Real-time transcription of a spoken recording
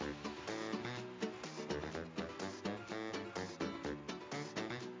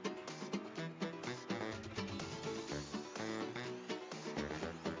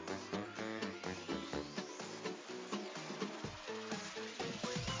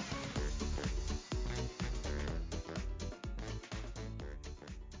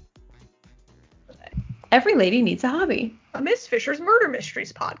Every Lady Needs a Hobby. A Miss Fisher's Murder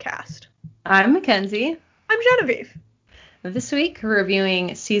Mysteries podcast. I'm Mackenzie. I'm Genevieve. This week, we're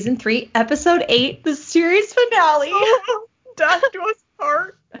reviewing Season 3, Episode 8, the series finale. Death Do Us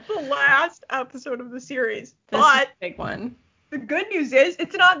Part, the last episode of the series. This is a big one. The good news is,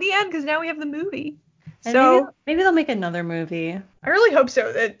 it's not the end, because now we have the movie. And so maybe they'll make another movie. I really hope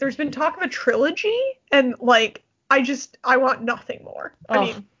so. There's been talk of a trilogy, and, like, I want nothing more. Oh, I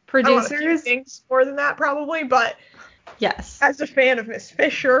mean, producers? I want a few things more than that, probably, but yes, as a fan of Miss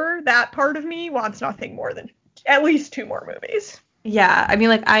Fisher, that part of me wants nothing more than at least 2 more movies. Yeah, I mean,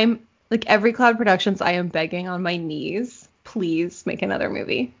 like, I'm, like, every Cloud Productions, I am begging on my knees, please make another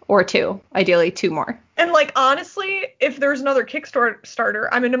movie. Or 2. Ideally, 2 more. And, like, honestly, if there's another Kickstarter,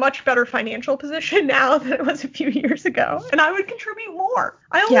 I'm in a much better financial position now than it was a few years ago. And I would contribute more.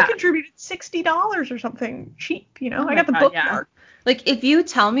 I only contributed $60 or something cheap, you know? I got the bookmark. Yeah. Like, if you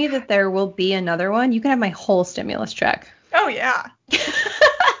tell me that there will be another one, you can have my whole stimulus check. Oh, yeah.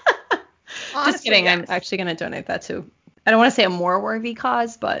 Honestly, just kidding. Yes. I'm actually going to donate that to, I don't want to say a more worthy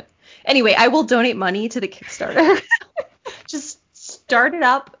cause, but anyway, I will donate money to the Kickstarter. Just start it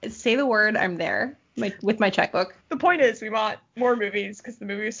up, say the word, I'm there with my checkbook. The point is, we want more movies because the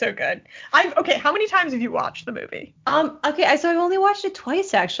movie is so good. Okay, how many times have you watched the movie? Okay, so I've only watched it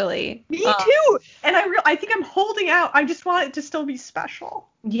twice, actually. Me too. And I think I'm holding out. I just want it to still be special.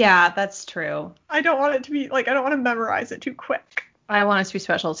 Yeah, that's true. I don't want it to be, like, I don't want to memorize it too quick. I want it to be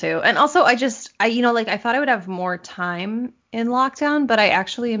special too. And also I thought I would have more time in lockdown, but I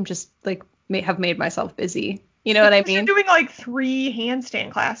actually am just, like, have made myself busy. You know what I mean? You're doing, like, 3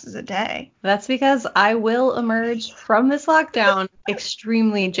 handstand classes a day. That's because I will emerge from this lockdown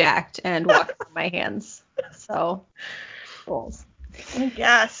extremely jacked and walking on my hands. So, goals. I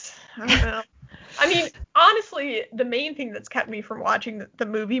guess. I don't know. I mean, honestly, the main thing that's kept me from watching the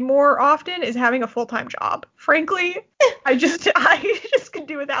movie more often is having a full-time job. Frankly, I just could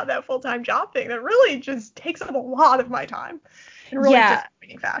do without that full-time job thing. That really just takes up a lot of my time in a really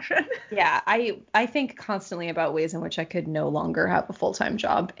disappointing fashion. Yeah, I think constantly about ways in which I could no longer have a full-time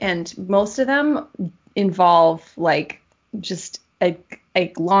job. And most of them involve, like, just a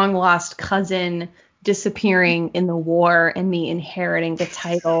long-lost cousin disappearing in the war and me inheriting the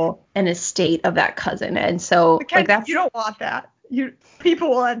title and estate of that cousin. And so, Mackenzie, like, you don't want that. People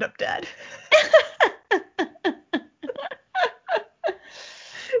will end up dead.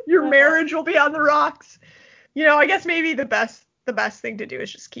 Your marriage will be on the rocks. You know, I guess maybe the best thing to do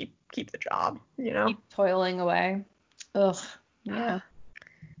is just keep the job, you know? Keep toiling away. Ugh. Yeah.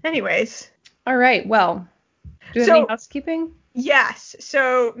 Anyways. All right. Well, do you have any housekeeping? Yes.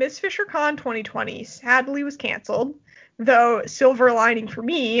 So Miss Fisher Con 2020 sadly was canceled. Though, silver lining for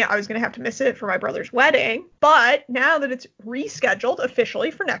me, I was going to have to miss it for my brother's wedding. But now that it's rescheduled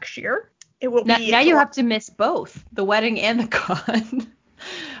officially for next year, it will be... Now you have to miss both, the wedding and the con.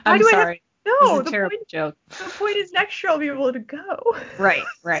 I'm sorry. No, the terrible joke. The point is next year I'll be able to go. Right.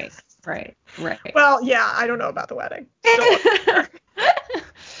 Well, yeah, I don't know about the wedding.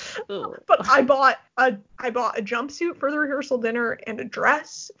 But I bought a jumpsuit for the rehearsal dinner and a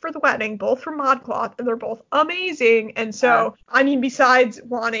dress for the wedding, both from ModCloth, and they're both amazing. And so, I mean, besides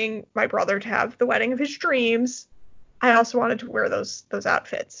wanting my brother to have the wedding of his dreams, I also wanted to wear those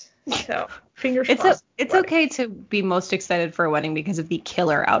outfits. So, fingers crossed. It's okay to be most excited for a wedding because of the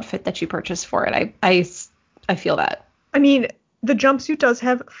killer outfit that you purchased for it. I feel that. I mean, the jumpsuit does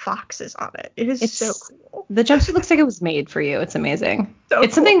have foxes on it. It's so cool. The jumpsuit looks like it was made for you. It's amazing. So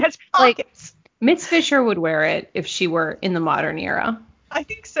it's cool. something it like Miss Fisher would wear it if she were in the modern era. I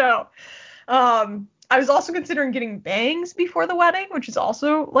think so. I was also considering getting bangs before the wedding, which is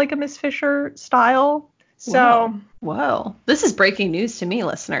also like a Miss Fisher style. So, whoa. This is breaking news to me,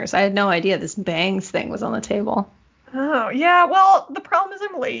 listeners. I had no idea this bangs thing was on the table. Oh, yeah. Well, the problem is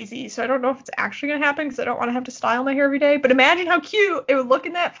I'm lazy, so I don't know if it's actually going to happen because I don't want to have to style my hair every day. But imagine how cute it would look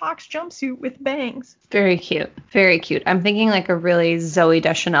in that fox jumpsuit with bangs. Very cute. Very cute. I'm thinking like a really Zooey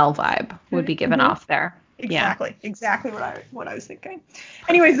Deschanel vibe would be given off there. Exactly. Yeah. Exactly what I was thinking.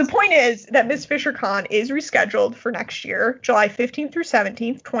 Anyways, the point is that Miss Fisher Con is rescheduled for next year, July 15th through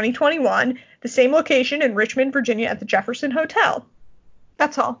 17th, 2021, the same location in Richmond, Virginia at the Jefferson Hotel.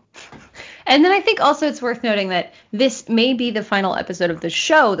 That's all. And then I think also it's worth noting that this may be the final episode of the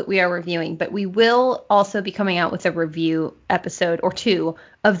show that we are reviewing, but we will also be coming out with a review episode or 2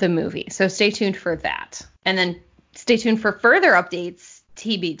 of the movie. So stay tuned for that. And then stay tuned for further updates,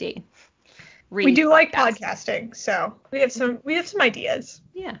 TBD. We do like podcasting, so we have some ideas.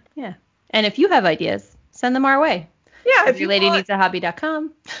 Yeah. And if you have ideas, send them our way. Yeah,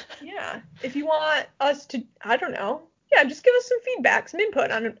 everyladyneedshobby.com. Yeah. If you want us to, I don't know, Yeah, just give us some feedback, some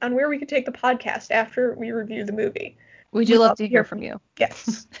input on where we could take the podcast after we review the movie. We do love to hear from you.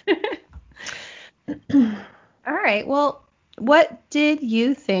 Yes. All right. Well, what did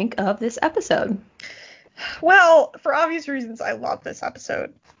you think of this episode? Well, for obvious reasons, I love this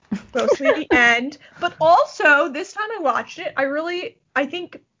episode. Mostly the end. But also, this time I watched it, I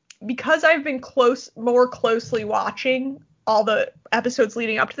think because I've been more closely watching all the episodes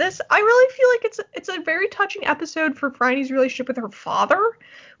leading up to this, I really feel like it's a very touching episode for Phryne's relationship with her father,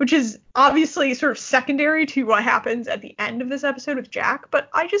 which is obviously sort of secondary to what happens at the end of this episode with Jack. But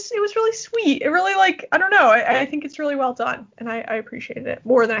it was really sweet. It really, I don't know. I think it's really well done, and I appreciated it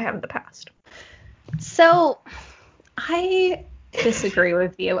more than I have in the past. So, I disagree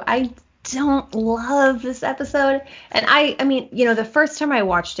with you. I don't love this episode. And I mean, the first time I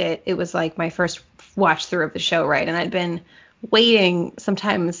watched it, it was like my first watch through of the show, right? And I'd been waiting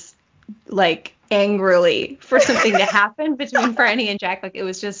sometimes angrily for something to happen between Phryne and Jack. Like it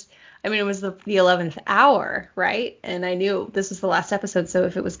was just, I mean, it was the 11th hour, right? And I knew this was the last episode. So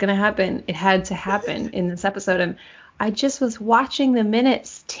if it was going to happen, it had to happen in this episode. And I just was watching the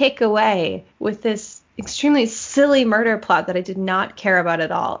minutes tick away with this extremely silly murder plot that I did not care about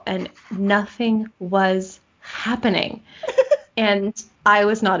at all, and nothing was happening. And I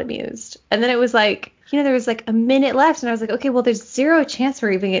was not amused. And then it was there was a minute left, and I was like, okay, well, there's zero chance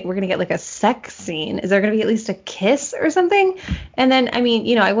we're gonna get a sex scene. Is there gonna be at least a kiss or something? And then, I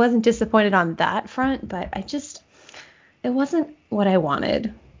mean, I wasn't disappointed on that front, but it wasn't what I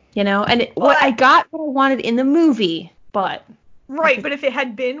wanted, and I got what I wanted in the movie, but. Right, but if it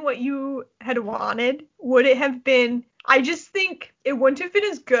had been what you had wanted, would it have been? I just think it wouldn't have been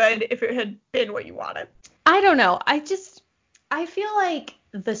as good if it had been what you wanted. I don't know. I feel like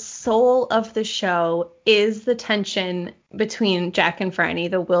the soul of the show is the tension between Jack and Phryne,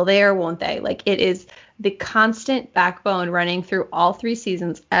 the will they or won't they. It is the constant backbone running through all 3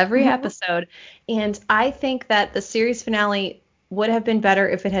 seasons, every episode. And I think that the series finale would have been better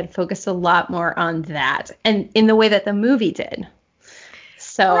if it had focused a lot more on that, and in the way that the movie did.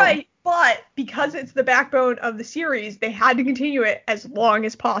 So, right, but because it's the backbone of the series, they had to continue it as long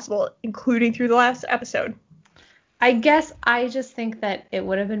as possible, including through the last episode. I guess I just think that it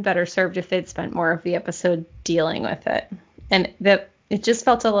would have been better served if they'd spent more of the episode dealing with it. And that it just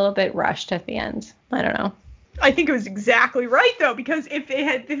felt a little bit rushed at the end. I don't know. I think it was exactly right, though, because if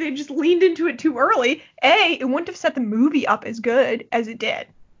they just leaned into it too early, it wouldn't have set the movie up as good as it did.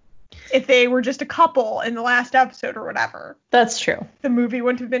 If they were just a couple in the last episode or whatever. That's true. The movie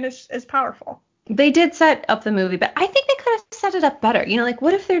wouldn't have been as powerful. They did set up the movie, but I think they could have set it up better.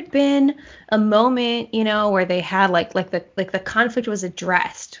 What if there'd been a moment, where they had the conflict was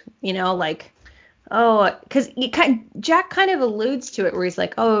addressed, because Jack kind of alludes to it where he's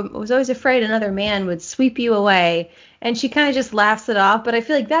like, oh, I was always afraid another man would sweep you away. And she kind of just laughs it off. But I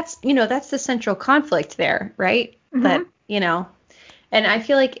feel like that's the central conflict there, right? Mm-hmm. That, and I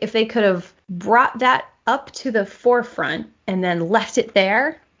feel like if they could have brought that up to the forefront and then left it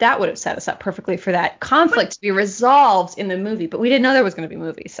there, that would have set us up perfectly for that conflict to be resolved in the movie. But we didn't know there was going to be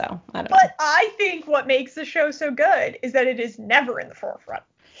movies, so I don't know. But I think what makes the show so good is that it is never in the forefront.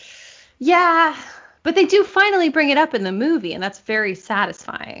 Yeah, but they do finally bring it up in the movie, and that's very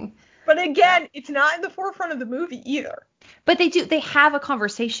satisfying. But again, it's not in the forefront of the movie either. But they have a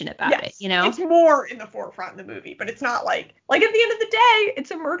conversation about it, It's more in the forefront in the movie, but it's not like at the end of the day,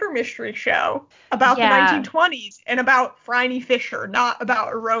 it's a murder mystery show about the 1920s and about Phryne Fisher, not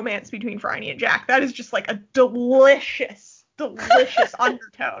about a romance between Phryne and Jack. That is just a delicious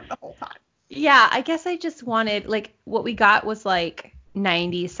undertone the whole time. Yeah, I guess I just wanted, what we got was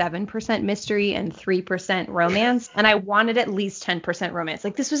 97% mystery and 3% romance, and I wanted at least 10% romance.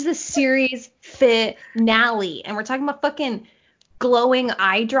 This was the series finale, and we're talking about fucking glowing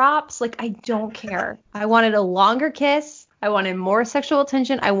eye drops. I don't care. I wanted a longer kiss. I wanted more sexual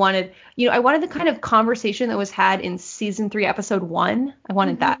attention. I wanted the kind of conversation that was had in season 3, episode 1. I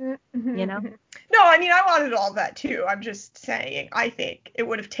wanted that, No, I mean, I wanted all that too. I'm just saying, I think it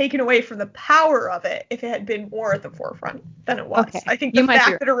would have taken away from the power of it if it had been more at the forefront than it was. Okay. I think the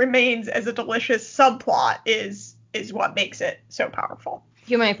fact that it remains as a delicious subplot is what makes it so powerful.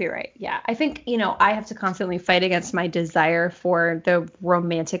 You might be right. Yeah. I think, I have to constantly fight against my desire for the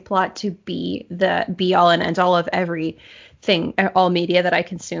romantic plot to be the be all and end all of everything, all media that I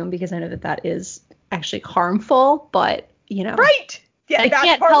consume, because I know that is actually harmful, but, Right. Yeah,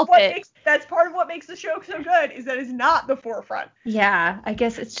 that's part of what makes the show so good, is that it's not the forefront. Yeah, I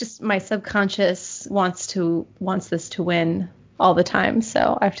guess it's just my subconscious wants this to win all the time,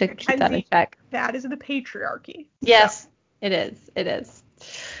 so I have to keep that in check. That is the patriarchy. Yes, so. It is.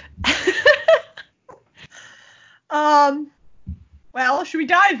 Well, should we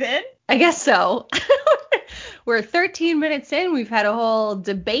dive in? I guess so. We're 13 minutes in. We've had a whole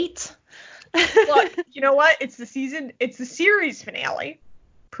debate. Look, you know what? It's the series finale,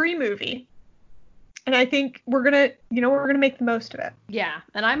 pre-movie. And I think we're gonna make the most of it. Yeah,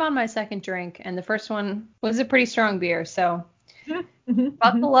 and I'm on my second drink, and the first one was a pretty strong beer, so Mm-hmm.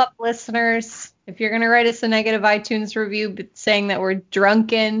 buckle up, listeners. If you're gonna write us a negative iTunes review saying that we're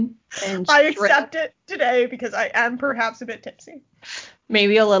drunken, and I accept it today because I am perhaps a bit tipsy.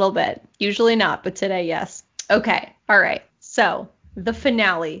 maybe a little bit. Usually not, but today, yes. Okay, all right. So the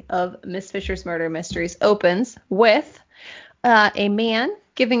finale of Miss Fisher's Murder Mysteries opens with a man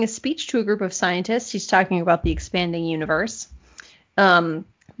giving a speech to a group of scientists. He's talking about the expanding universe.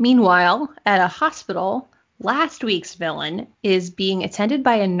 Meanwhile, at a hospital, last week's villain is being attended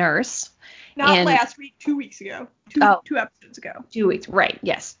by a nurse. Not last week, 2 weeks ago. Two episodes ago. 2 weeks, right?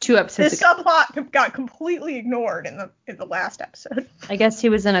 Yes, 2 episodes this ago. This subplot got completely ignored in the last episode. I guess he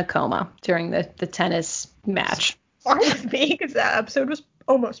was in a coma during the tennis match. Fine with me, because that episode was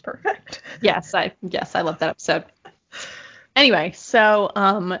almost perfect. Yes, I love that episode. Anyway, so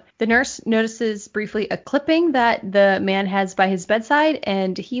the nurse notices briefly a clipping that the man has by his bedside,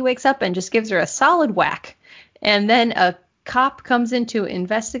 and he wakes up and just gives her a solid whack. And then a cop comes in to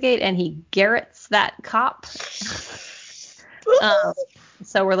investigate, and he garrots that cop.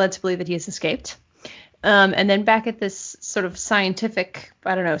 So we're led to believe that he has escaped. And then back at this sort of scientific,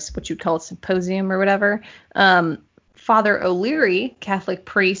 I don't know what you'd call it, symposium or whatever, Father O'Leary, Catholic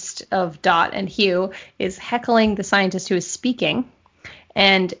priest of Dot and Hugh, is heckling the scientist who is speaking.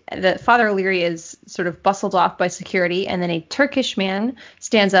 And the Father O'Leary is sort of bustled off by security. And then a Turkish man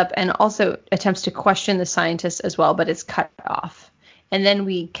stands up and also attempts to question the scientist as well, but is cut off. And then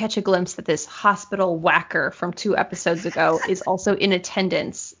we catch a glimpse that this hospital whacker from 2 episodes ago is also in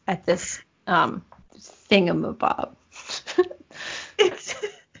attendance at this thingamabob. It's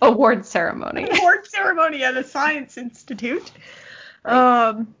award ceremony. Award ceremony at a science institute.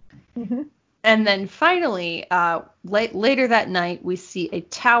 Right. And then finally, later that night, we see a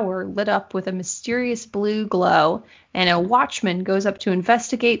tower lit up with a mysterious blue glow, and a watchman goes up to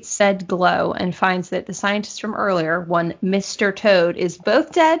investigate said glow and finds that the scientist from earlier, one Mr. Toad, is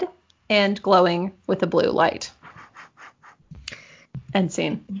both dead and glowing with a blue light. End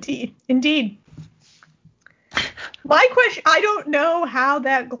scene. Indeed. My question, I don't know how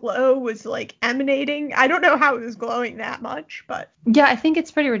that glow was like emanating. I don't know how it was glowing that much, but. Yeah, I think it's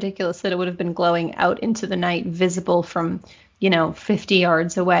pretty ridiculous that it would have been glowing out into the night, visible from, 50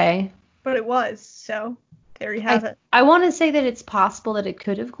 yards away. But it was, so there you have it. I want to say that it's possible that it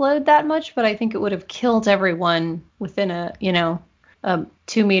could have glowed that much, but I think it would have killed everyone within a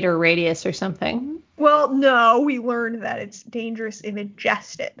 2-meter radius or something. Well, no, we learned that it's dangerous if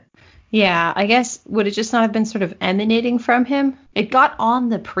ingested. Yeah, I guess, would it just not have been sort of emanating from him? It got on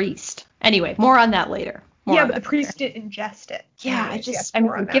the priest. Anyway, more on that later. But the priest didn't ingest it. Yeah,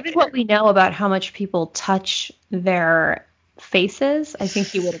 given what we know about how much people touch their faces, I think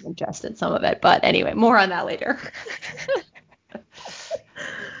he would have ingested some of it. But anyway, more on that later.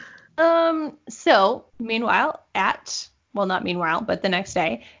 So, meanwhile, but the next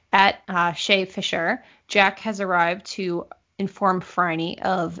day, at Shea Fisher, Jack has arrived to inform Phryne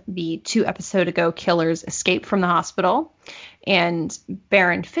of the 2 episodes ago killer's escape from the hospital. And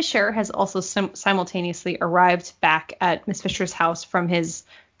Baron Fisher has also simultaneously arrived back at Miss Fisher's house from his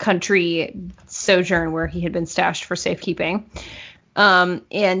country sojourn where he had been stashed for safekeeping.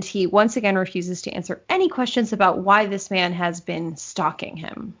 And he once again refuses to answer any questions about why this man has been stalking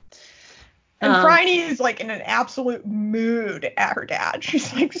him. And Phryne is like in an absolute mood at her dad.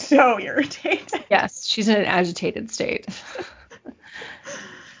 She's like so irritated. Yes, she's in an agitated state.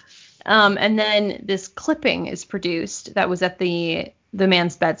 And then this clipping is produced that was at the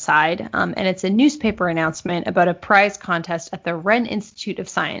man's bedside, and it's a newspaper announcement about a prize contest at the Wren Institute of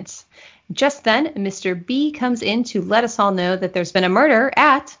Science. Just then, Mr. B comes in to let us all know that there's been a murder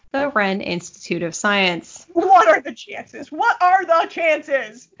at the Wren Institute of Science. What are the chances?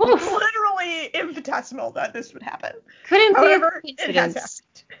 It's literally infinitesimal that this would happen. Couldn't However, be a coincidence, it has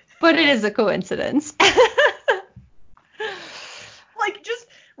happened. But it is a coincidence. Like, just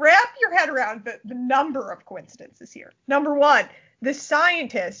wrap your head around the number of coincidences here. Number 1, the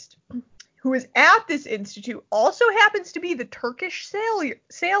scientist who is at this institute also happens to be the Turkish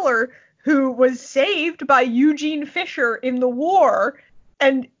sailor who was saved by Eugene Fisher in the war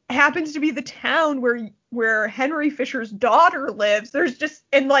and happens to be the town where Henry Fisher's daughter lives.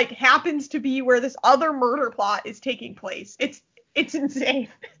 Happens to be where this other murder plot is taking place. It's insane.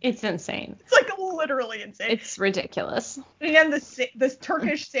 It's insane. It's like literally insane. It's ridiculous. And this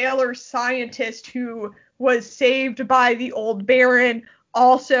Turkish sailor scientist who was saved by the old Baron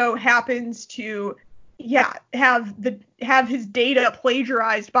also happens to have his data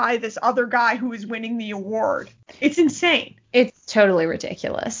plagiarized by this other guy who is winning the award. It's insane. It's totally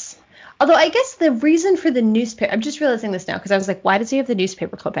ridiculous. Although I guess the reason for the newspaper, I'm just realizing this now because I was like, why does he have the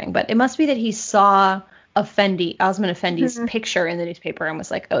newspaper clipping? But it must be that he saw Osman Effendi's picture in the newspaper and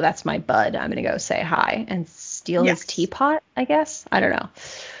was like, oh, that's my bud. I'm going to go say hi and steal his teapot, I guess. I don't know.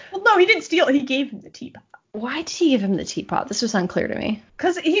 Well, no, he didn't steal it. He gave him the teapot. Why did he give him the teapot? This was unclear to me.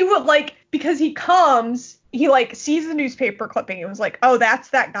 Because he comes, he sees the newspaper clipping and was like, oh, that's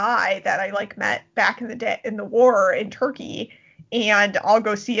that guy that I met back in the day in the war in Turkey, and I'll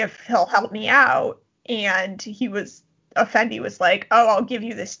go see if he'll help me out. And Effendi was like, oh, I'll give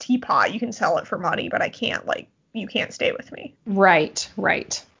you this teapot. You can sell it for money, but I can't, you can't stay with me. Right.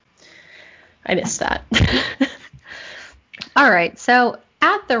 I missed that. All right, so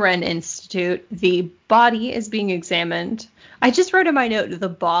at the Wren Institute, the body is being examined. I just wrote in my note the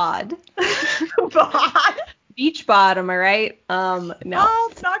bod. Bod? Beach bod, am I right? No.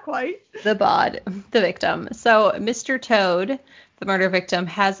 Oh, not quite. The bod, the victim. So Mr. Toad, the murder victim,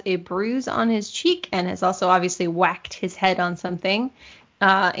 has a bruise on his cheek and has also obviously whacked his head on something.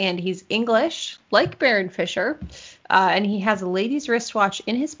 And he's English, like Baron Fisher. And he has a lady's wristwatch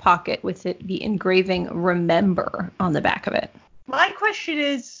in his pocket with the engraving "Remember" on the back of it. My question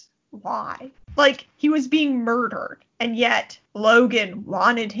is, why? He was being murdered, and yet Logan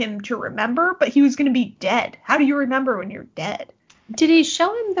wanted him to remember, but he was going to be dead. How do you remember when you're dead? Did he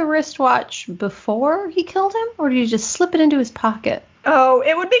show him the wristwatch before he killed him, or did he just slip it into his pocket? Oh,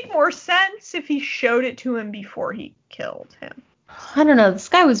 it would make more sense if he showed it to him before he killed him. I don't know. This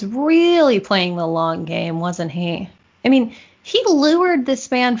guy was really playing the long game, wasn't he? I mean, he lured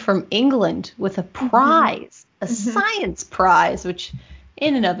this man from England with a prize, a science prize, which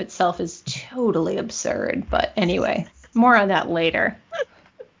in and of itself is totally absurd. But anyway, more on that later.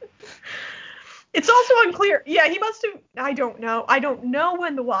 It's also unclear. Yeah, he must have. I don't know. I don't know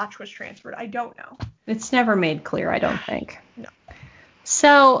when the watch was transferred. I don't know. It's never made clear, I don't think. No.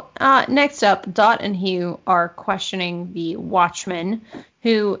 So next up, Dot and Hugh are questioning the Watchman,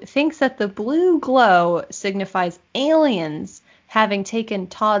 who thinks that the blue glow signifies aliens having taken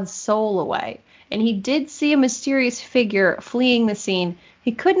Todd's soul away. And he did see a mysterious figure fleeing the scene.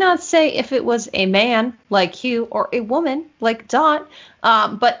 He could not say if it was a man, like Hugh, or a woman, like Dot,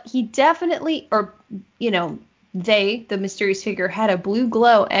 but he definitely, the mysterious figure, had a blue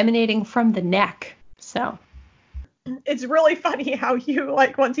glow emanating from the neck. So it's really funny how Hugh,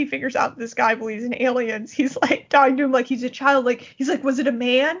 once he figures out this guy believes in aliens, he's talking to him like he's a child. He's like, was it a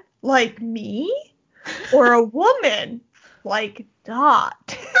man like me or a woman like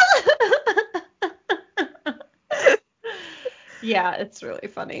Dot? Yeah, it's really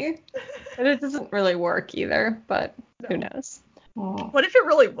funny. And it doesn't really work either, but who knows? What if it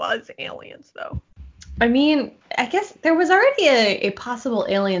really was aliens, though? I mean, I guess there was already a possible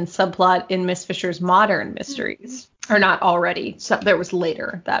alien subplot in Miss Fisher's Modern Mysteries. Or not already. So there was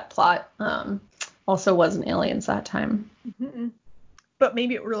later. That plot also wasn't aliens that time. Mm-hmm. But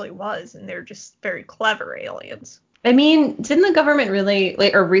maybe it really was, and they're just very clever aliens. I mean, didn't the government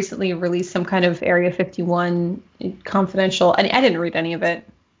recently release some kind of Area 51 confidential? I didn't read any of it.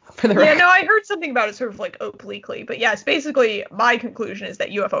 For the record. Yeah, no, I heard something about it sort of obliquely. But yes, basically my conclusion is that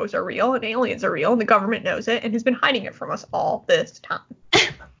UFOs are real and aliens are real, and the government knows it and has been hiding it from us all this time.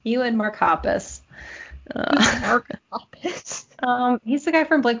 You and Mark Hoppus. Mark Hoppus? He's the guy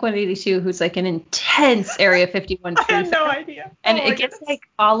from Blink-182 who's an intense Area 51 truther. I had no idea. And it gets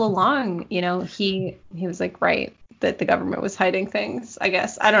all along, he was right that the government was hiding things, I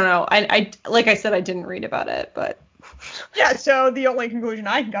guess. I don't know. I like I said, I didn't read about it, but yeah, so the only conclusion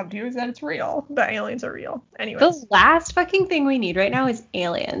I can come to is that it's real. The aliens are real. Anyways. The last fucking thing we need right now is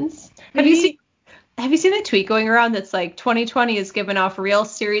aliens. Have you seen the tweet going around that's 2020 is giving off real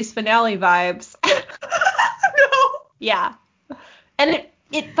series finale vibes? No. Yeah. And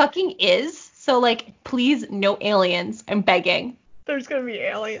it fucking is. So please, no aliens. I'm begging. There's gonna be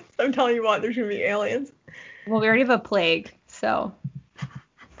aliens. I'm telling you what, there's gonna be aliens. Well, we already have a plague, so.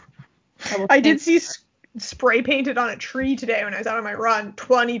 I did see spray painted on a tree today when I was out on my run.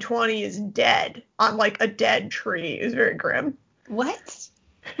 2020 is dead on a dead tree. It was very grim. What?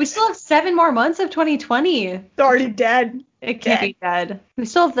 We still have 7 more months of 2020. It's already dead. It can't be dead. We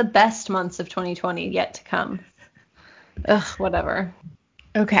still have the best months of 2020 yet to come. Ugh, whatever.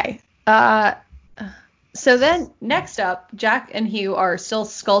 Okay. So then next up, Jack and Hugh are still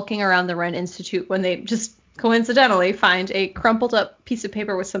skulking around the Wren Institute when they just coincidentally find a crumpled up piece of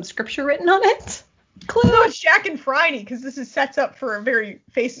paper with some scripture written on it. Clue. No, it's Jack and Phryne, because this is sets up for a very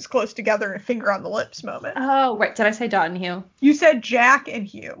faces close together and a finger on the lips moment. Oh, right. Did I say Dot and Hugh? You said Jack and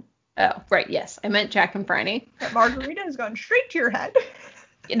Hugh. Oh, right. Yes. I meant Jack and Phryne. That margarita has gone straight to your head.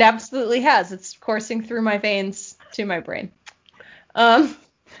 It absolutely has. It's coursing through my veins to my brain.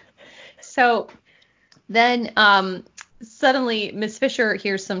 So then suddenly Miss Fisher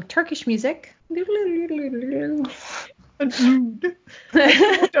hears some Turkish music. An oud.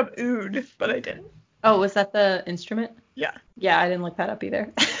 I looked up oud, but I didn't. Oh, was that the instrument? Yeah. Yeah, I didn't look that up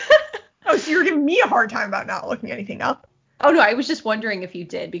either. Oh, so you were giving me a hard time about not looking anything up? Oh, no, I was just wondering if you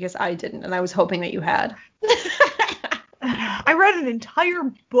did, because I didn't, and I was hoping that you had. I read an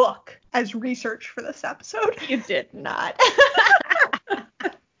entire book as research for this episode. You did not.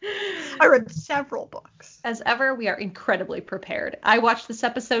 I read several books. As ever, we are incredibly prepared. I watched this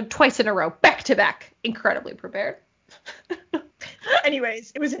episode twice in a row, back to back. Incredibly prepared.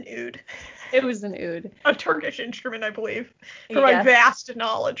 Anyways, it was an oud. It was an oud. A Turkish instrument, I believe, for my vast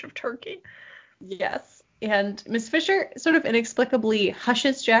knowledge of Turkey. Yes. And Miss Fisher sort of inexplicably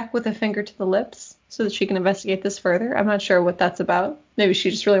hushes Jack with a finger to the lips so that she can investigate this further. I'm not sure what that's about. Maybe she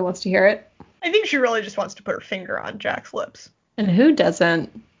just really wants to hear it. I think she really just wants to put her finger on Jack's lips. And who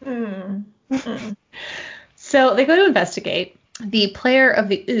doesn't? So they go to investigate. The player of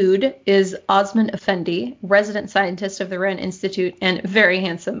the oud is Osman Effendi, resident scientist of the Wren Institute and very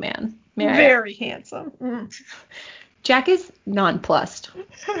handsome man. Very handsome. Jack is nonplussed.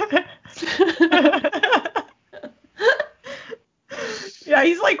 Yeah,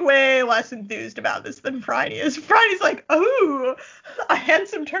 he's like way less enthused about this than Phryne is. Phryne's like, oh, a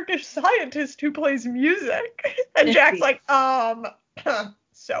handsome Turkish scientist who plays music. And Jack's like,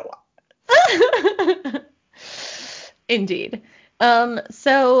 so what? Indeed.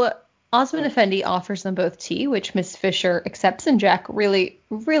 So Osman Effendi offers them both tea, which Miss Fisher accepts and Jack really,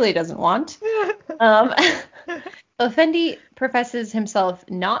 really doesn't want. Effendi professes himself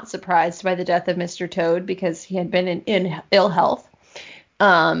not surprised by the death of Mr. Toad because he had been in ill health.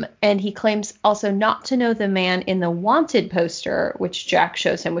 And he claims also not to know the man in the wanted poster, which Jack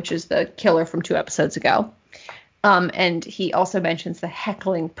shows him, which is the killer from 2 episodes ago. And he also mentions the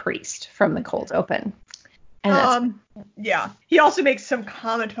heckling priest from the cold open. And yeah. He also makes some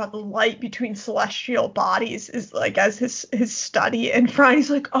comment about the light between celestial bodies is like as his study. And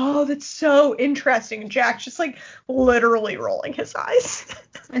Phryne's like, oh, that's so interesting. And Jack's just like literally rolling his eyes.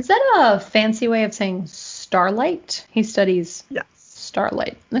 Is that a fancy way of saying starlight? He studies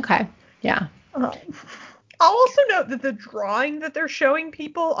starlight. Okay. Yeah. I'll also note that the drawing that they're showing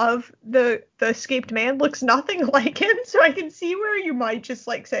people of the escaped man looks nothing like him, so I can see where you might just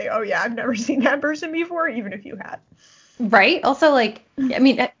like say, oh yeah, I've never seen that person before, even if you had. Right? Also, like, I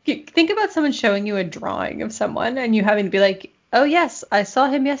mean, think about someone showing you a drawing of someone and you having to be like, oh yes, I saw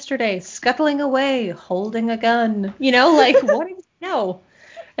him yesterday, scuttling away, holding a gun. You know, like, what do you know?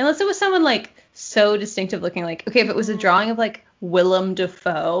 Unless it was someone like so distinctive looking, like, okay, if it was a drawing of like Willem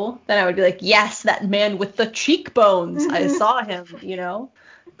Dafoe, then I would be like, yes, that man with the cheekbones, I saw him, you know.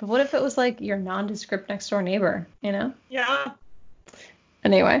 But what if it was like your nondescript next door neighbor, you know? Yeah.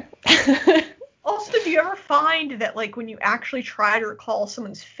 Anyway. Also, do you ever find that like when you actually try to recall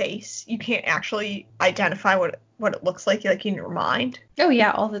someone's face, you can't actually identify what it looks like in your mind? Oh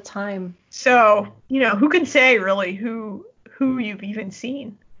yeah, all the time. So, you know, who can say really who you've even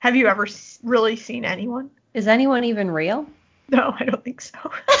seen? Have you ever really seen anyone? Is anyone even real? No, I don't think so.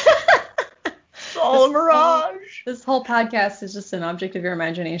 It's all a mirage. This whole podcast is just an object of your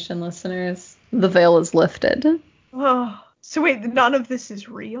imagination, listeners. The veil is lifted. Oh, so wait, none of this is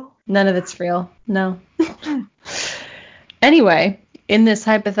real? None of it's real. No. Anyway, in this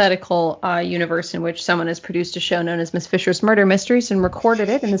hypothetical universe in which someone has produced a show known as Miss Fisher's Murder Mysteries and recorded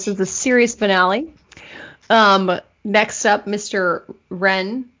it, and this is the series finale. Next up, Mr.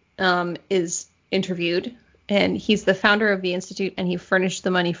 Wren is interviewed. And he's the founder of the Institute, and he furnished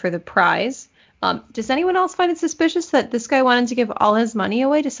the money for the prize. Does anyone else find it suspicious that this guy wanted to give all his money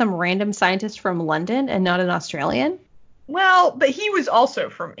away to some random scientist from London and not an Australian? Well, but he was also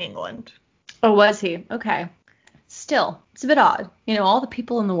from England. Oh, was he? Okay. Still, it's a bit odd. You know, all the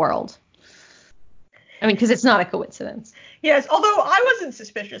people in the world. I mean, because it's not a coincidence. Yes, although I wasn't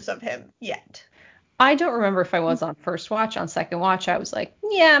suspicious of him yet. I don't remember if I was on first watch. On second watch, I was like,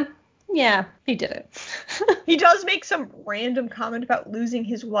 yeah, he did it. He does make some random comment about losing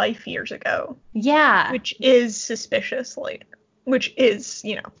his wife years ago. Yeah. Which is suspicious later. Which is,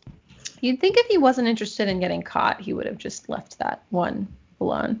 you know. You'd think if he wasn't interested in getting caught, he would have just left that one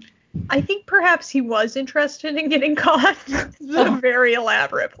alone. I think perhaps he was interested in getting caught. This is a very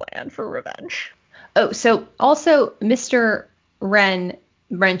elaborate plan for revenge. Oh, so also Mr. Wren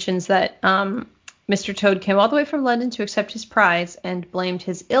mentions that Mr. Toad came all the way from London to accept his prize and blamed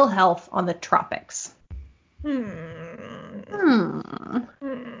his ill health on the tropics.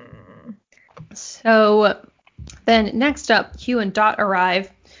 So then next up, Hugh and Dot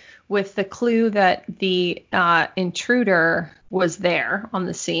arrive with the clue that the intruder was there on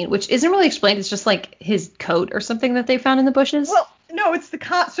the scene, which isn't really explained. It's just like his coat or something that they found in the bushes. Well, no, it's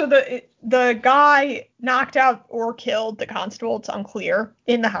so the guy knocked out or killed the constable, it's unclear,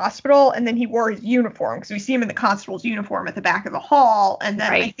 in the hospital, and then he wore his uniform because we see him in the constable's uniform at the back of the hall, and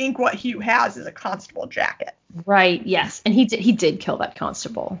then I think what Hugh has is a constable jacket. Right, yes. And he did kill that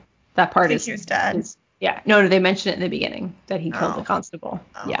constable. That part is... he was dead. Yeah, no, they mentioned it in the beginning that he killed the constable.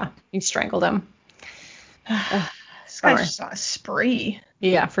 Oh. Yeah, he strangled him. This guy's just on a spree.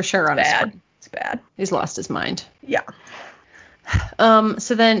 Yeah, for sure on a spree. It's bad. He's lost his mind. Yeah.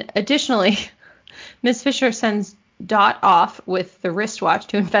 So then, additionally, Miss Fisher sends Dot off with the wristwatch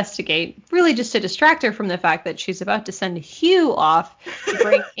to investigate, really just to distract her from the fact that she's about to send Hugh off to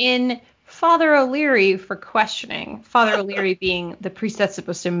bring in Father O'Leary for questioning. Father O'Leary being the priest that's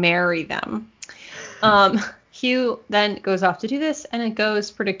supposed to marry them. Hugh then goes off to do this, and it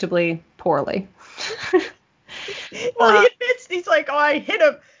goes predictably poorly. Well, he admits, he's like, oh, I hit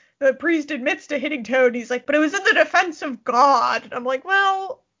him. The priest admits to hitting Toad, and he's like, but it was in the defense of God. And I'm like,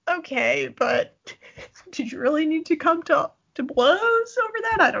 well, okay, but did you really need to come to blows over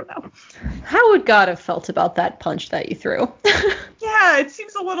that? I don't know. How would God have felt about that punch that you threw? Yeah, it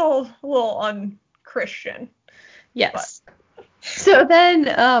seems a little unchristian. Yes. But. So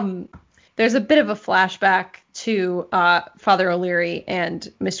then there's a bit of a flashback to Father O'Leary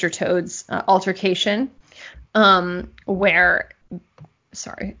and Mr. Toad's altercation, where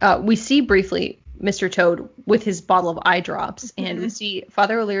we see briefly Mr. Toad with his bottle of eye drops, and we see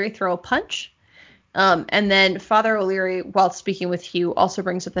Father O'Leary throw a punch. And then Father O'Leary, while speaking with Hugh, also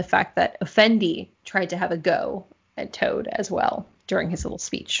brings up the fact that Effendi tried to have a go at Toad as well during his little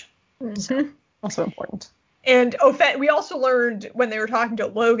speech. So, also important. And we also learned when they were talking to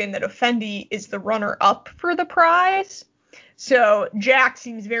Logan that Effendi is the runner-up for the prize. So Jack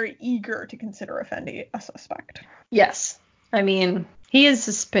seems very eager to consider Effendi a suspect. Yes. I mean, he is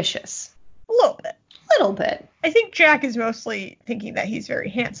suspicious. A little bit. Little bit. I think Jack is mostly thinking that he's very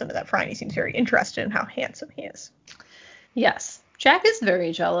handsome and that Phryne seems very interested in how handsome he is. Yes. Jack is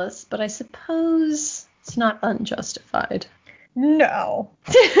very jealous, but I suppose it's not unjustified. No.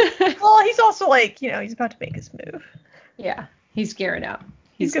 Well, he's also like, he's about to make his move. Yeah. He's gearing up.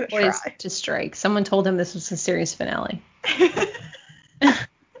 He's going to try to strike. Someone told him this was a series finale.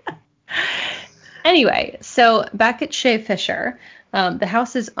 Anyway, so back at Shea Fisher, the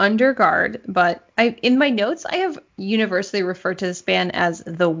house is under guard, but in my notes, I have universally referred to this man as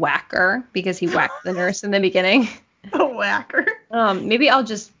the Whacker because he whacked the nurse in the beginning. The Whacker. Maybe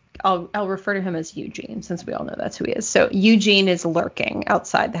I'll refer to him as Eugene, since we all know that's who he is. So Eugene is lurking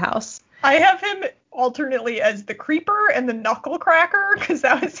outside the house. I have him alternately as the Creeper and the Knuckle Cracker, because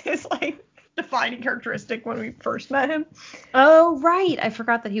that was his defining characteristic when we first met him. Oh, right. I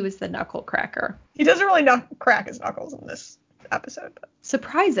forgot that he was the Knuckle Cracker. He doesn't really crack his knuckles in this episode. But.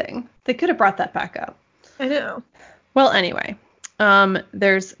 Surprising. They could have brought that back up. I know. Well, anyway.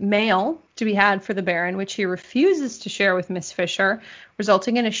 There's mail to be had for the Baron, which he refuses to share with Miss Fisher,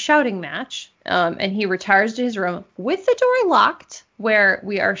 resulting in a shouting match. And he retires to his room with the door locked, where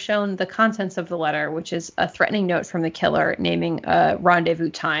we are shown the contents of the letter, which is a threatening note from the killer naming a rendezvous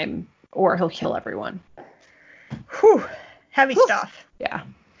time, or he'll kill everyone. Whew. Heavy stuff. Yeah.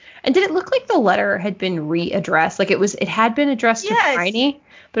 And did it look like the letter had been readdressed? Like it had been addressed to Phryne,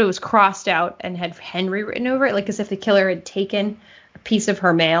 but it was crossed out and had Henry written over it, like as if the killer had taken a piece of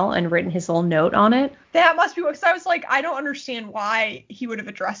her mail and written his little note on it. That must be, because I was like, I don't understand why he would have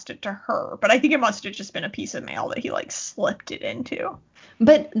addressed it to her, but I think it must have just been a piece of mail that he slipped it into.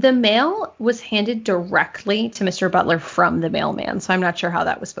 But the mail was handed directly to Mr. Butler from the mailman, so I'm not sure how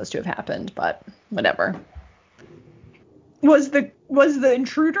that was supposed to have happened, but whatever. Was the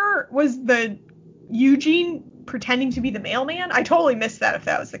Eugene pretending to be the mailman? I totally missed that if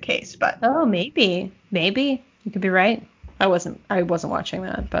that was the case, but. Oh, maybe. You could be right. I wasn't watching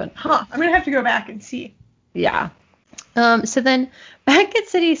that, but. I'm going to have to go back and see. Yeah. So then back at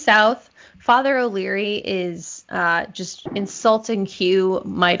City South, Father O'Leary is just insulting Hugh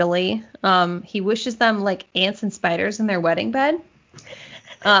mightily. He wishes them like ants and spiders in their wedding bed.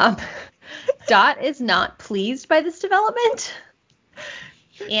 Dot is not pleased by this development.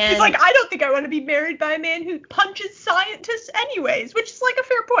 And he's like, I don't think I want to be married by a man who punches scientists anyways, which is like a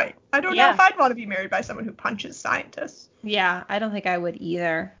fair point. I don't know if I'd want to be married by someone who punches scientists. Yeah, I don't think I would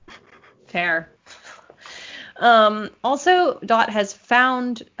either. Fair. Also, Dot has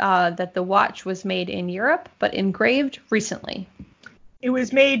found that the watch was made in Europe, but engraved recently. It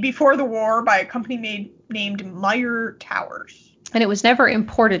was made before the war by a company named Meyer Towers. And it was never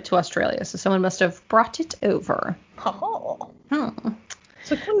imported to Australia, so someone must have brought it over. Oh.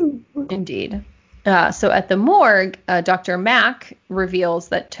 It's a clue. Indeed. So at the morgue, Dr. Mack reveals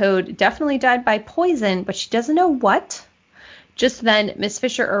that Toad definitely died by poison, but she doesn't know what. Just then, Miss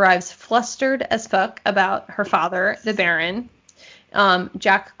Fisher arrives flustered as fuck about her father, the Baron.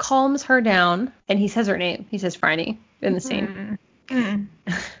 Jack calms her down, and he says her name. He says Franny in the scene.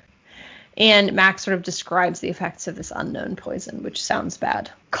 And Max sort of describes the effects of this unknown poison, which sounds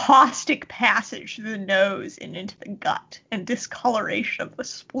bad. Caustic passage through the nose and into the gut, and discoloration of the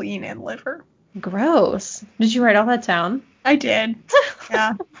spleen and liver. Gross. Did you write all that down? I did.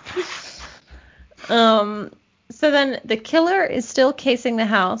 Yeah. So then the killer is still casing the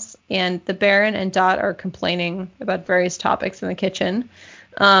house, and the Baron and Dot are complaining about various topics in the kitchen.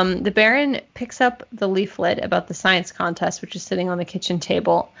 The Baron picks up the leaflet about the science contest, which is sitting on the kitchen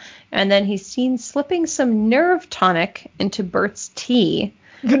table, and then he's seen slipping some nerve tonic into Bert's tea.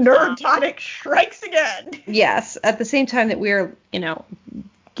 The nerve tonic strikes again. Yes, at the same time that we're,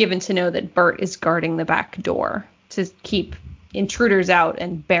 given to know that Bert is guarding the back door to keep intruders out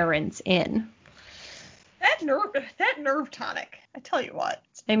and Barons in. That nerve tonic, I tell you what.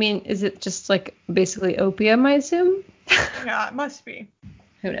 I mean, is it just like basically opium, I assume? Yeah, it must be.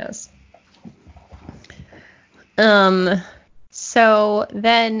 Who knows? So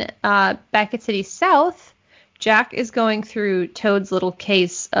then back at City South, Jack is going through Toad's little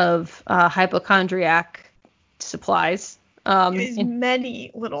case of hypochondriac supplies. His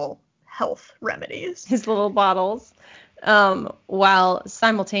many little health remedies. His little bottles. While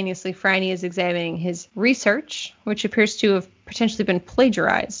simultaneously Franny is examining his research, which appears to have potentially been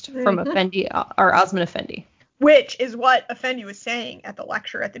plagiarized from Effendi or Osman Effendi. Which is what Effendi was saying at the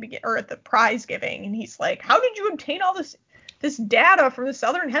lecture at the beginning, or at the prize giving, and he's like, "How did you obtain all this data from the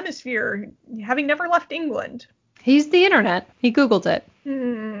Southern Hemisphere, having never left England?" He used the internet. He Googled it.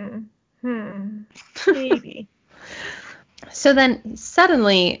 Maybe. So then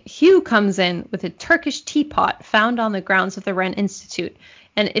suddenly Hugh comes in with a Turkish teapot found on the grounds of the Wren Institute,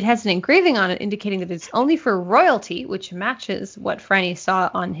 and it has an engraving on it indicating that it's only for royalty, which matches what Franny saw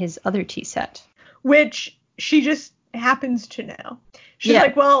on his other tea set. Which she just happens to know. She's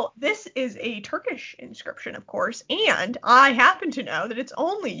like, well, this is a Turkish inscription, of course, and I happen to know that it's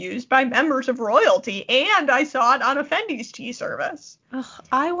only used by members of royalty, and I saw it on Effendi's tea service. Ugh,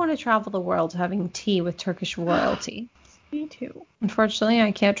 I want to travel the world having tea with Turkish royalty. Me too. Unfortunately,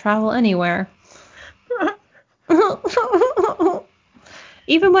 I can't travel anywhere.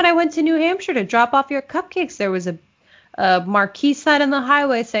 Even when I went to New Hampshire to drop off your cupcakes, there was a marquee sign on the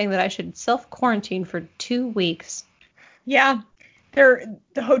highway saying that I should self-quarantine for 2 weeks. Yeah, the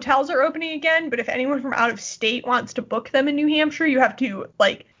hotels are opening again, but if anyone from out of state wants to book them in New Hampshire, you have to,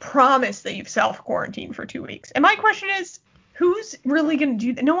 promise that you've self-quarantined for 2 weeks. And my question is, who's really going to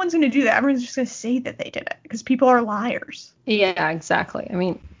do that? No one's going to do that. Everyone's just going to say that they did it because people are liars. Yeah, exactly. I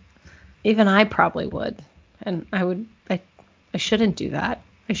mean, even I probably would. And I shouldn't do that.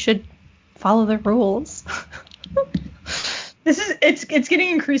 I should follow the rules. It's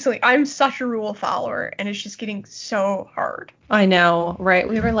getting increasingly, I'm such a rule follower, and it's just getting so hard. I know, right?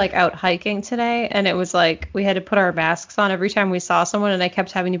 We were out hiking today, and it was we had to put our masks on every time we saw someone, and I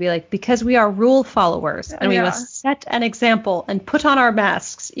kept having to be because we are rule followers, and we must set an example and put on our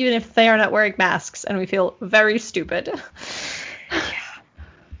masks, even if they are not wearing masks, and we feel very stupid. Yeah.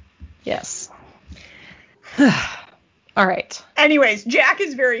 Yes. All right. Anyways, Jack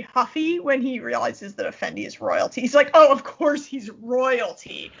is very huffy when he realizes that Effendi is royalty. He's like, oh, of course he's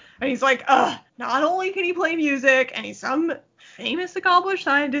royalty. And he's like, not only can he play music, and he's some famous accomplished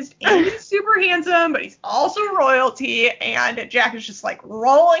scientist, and he's super handsome, but he's also royalty. And Jack is just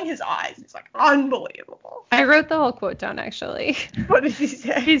rolling his eyes. It's unbelievable. I wrote the whole quote down, actually. What does he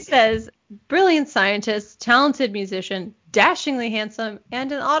say? He says, brilliant scientist, talented musician, dashingly handsome,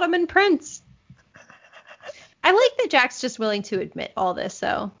 and an Ottoman prince. I like that Jack's just willing to admit all this,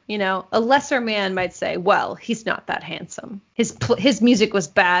 though. A lesser man might say, well, he's not that handsome. His music was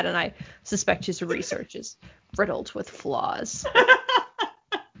bad, and I suspect his research is riddled with flaws.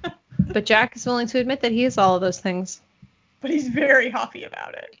 But Jack is willing to admit that he is all of those things. But he's very huffy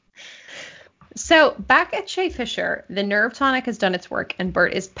about it. So back at Shea Fisher, the nerve tonic has done its work, and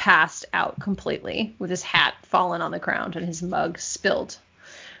Bert is passed out completely with his hat fallen on the ground and his mug spilled.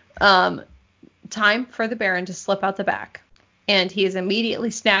 Time for the Baron to slip out the back, and he is immediately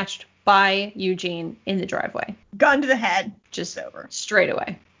snatched by Eugene in the driveway. Gun to the head. Just over. Straight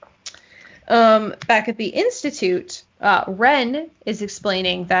away. Back at the Institute, Wren is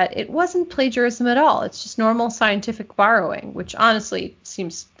explaining that it wasn't plagiarism at all. It's just normal scientific borrowing, which honestly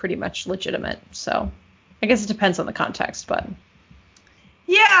seems pretty much legitimate. So I guess it depends on the context, but.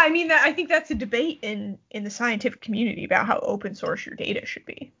 Yeah, I mean, I think that's a debate in the scientific community about how open source your data should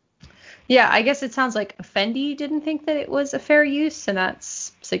be. Yeah, I guess it sounds like Effendi didn't think that it was a fair use, and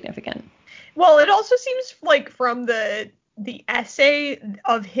that's significant. Well, it also seems like from the essay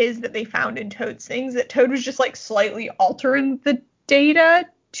of his that they found in Toad's things that Toad was just like slightly altering the data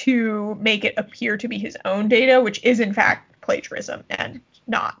to make it appear to be his own data, which is in fact plagiarism and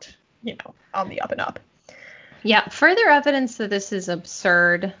not, on the up and up. Yeah, further evidence that this is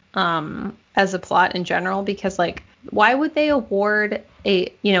absurd as a plot in general, because like, why would they award a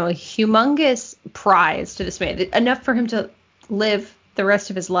humongous prize to this man, enough for him to live the rest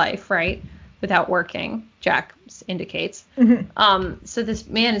of his life, right, without working? Jack indicates. Mm-hmm. So this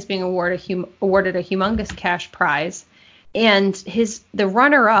man is being awarded a humongous cash prize, and the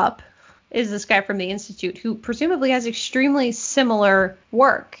runner-up is this guy from the Institute who presumably has extremely similar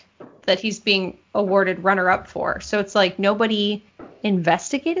work that he's being awarded runner-up for. So it's like nobody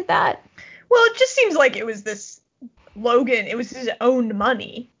investigated that. Well, it just seems like it was it was his own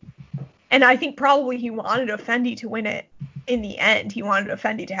money. And I think probably he wanted Effendi to win it in the end. He wanted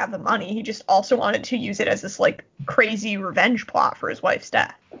Effendi to have the money. He just also wanted to use it as this like crazy revenge plot for his wife's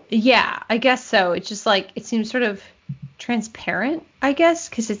death. Yeah, I guess so. It's just like, it seems sort of transparent, I guess,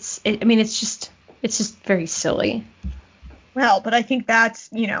 because it's just very silly. Well, but I think that's,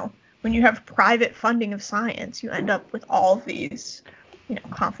 when you have private funding of science, you end up with all of these,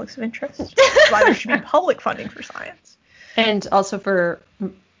 conflicts of interest. That's why there should be public funding for science. And also for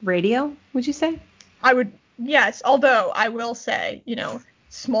radio, would you say? Yes, although I will say,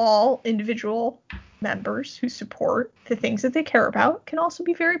 small individual members who support the things that they care about can also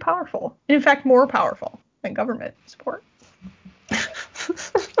be very powerful. And in fact, more powerful than government support.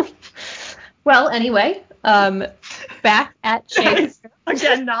 Well, anyway, back at Chase.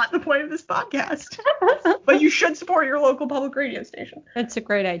 Again, not the point of this podcast. But you should support your local public radio station. That's a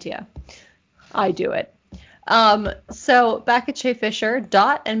great idea. I do it. So back at Shea Fisher,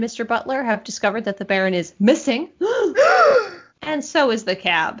 Dot and Mr. Butler have discovered that the Baron is missing. And so is the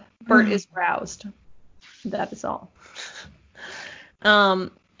cab. Bert is roused. That is all. And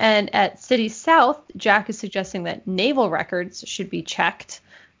at City South, Jack is suggesting that naval records should be checked.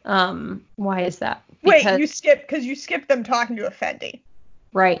 Why is that? Wait, you skipped them talking to Effendi.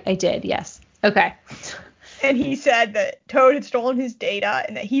 Right, I did, yes. Okay. And he said that Toad had stolen his data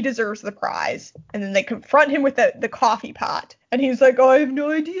and that he deserves the prize. And then they confront him with the coffee pot. And he's like, oh, I have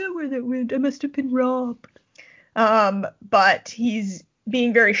no idea where that went. I must have been robbed. But he's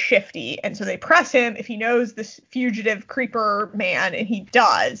being very shifty. And so they press him if he knows this fugitive creeper man. And he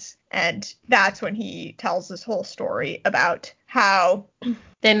does. And that's when he tells this whole story about how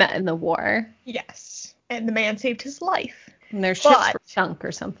they met in the war. Yes. And the man saved his life. And their ships were sunk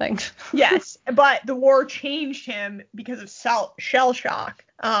or something. Yes, but the war changed him because of shell shock.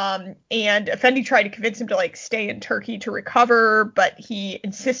 And Effendi tried to convince him to stay in Turkey to recover, but he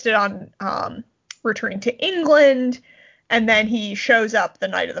insisted on returning to England. And then he shows up the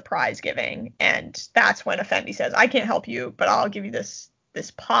night of the prize giving, and that's when Effendi says, "I can't help you, but I'll give you this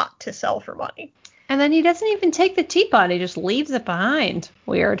pot to sell for money." And then he doesn't even take the teapot; he just leaves it behind.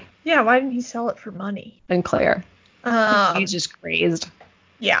 Weird. Yeah, why didn't he sell it for money? Unclear. He's just crazed.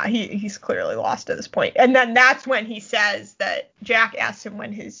 Yeah, he's clearly lost at this point. And then that's when he says that Jack asked him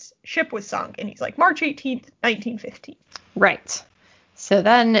when his ship was sunk, and he's like, March 18th, 1915. Right. So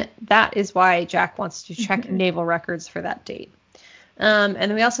then that is why Jack wants to check naval records for that date. And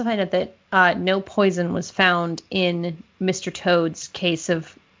then we also find out that no poison was found in Mr. Toad's case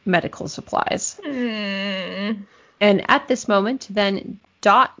of medical supplies. And at this moment, then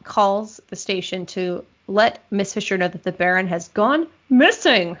Dot calls the station to let Miss Fisher know that the Baron has gone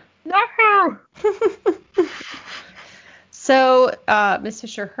missing. No! So Miss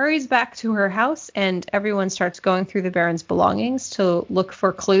Fisher hurries back to her house, and everyone starts going through the Baron's belongings to look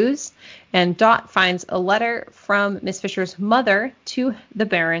for clues. And Dot finds a letter from Miss Fisher's mother to the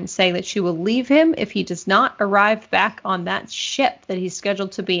Baron saying that she will leave him if he does not arrive back on that ship that he's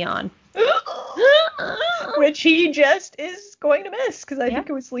scheduled to be on. Which he just is going to miss, because I think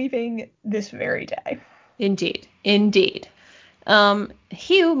it was leaving this very day. Indeed.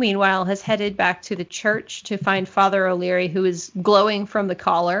 Hugh, meanwhile, has headed back to the church to find Father O'Leary, who is glowing from the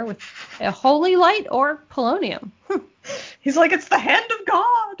collar with a holy light or polonium. He's like, it's the hand of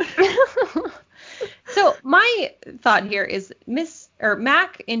God. So my thought here is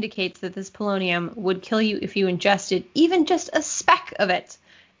Mac indicates that this polonium would kill you if you ingested even just a speck of it.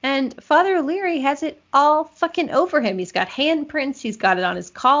 And Father O'Leary has it all fucking over him. He's got handprints. He's got it on his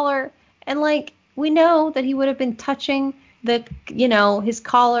collar. And, like, we know that he would have been touching the, his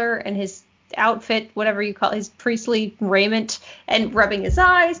collar and his outfit, whatever you call it, his priestly raiment, and rubbing his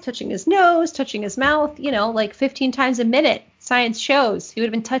eyes, touching his nose, touching his mouth, like 15 times a minute. Science shows he would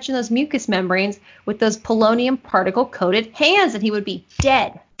have been touching those mucous membranes with those polonium particle coated hands, and he would be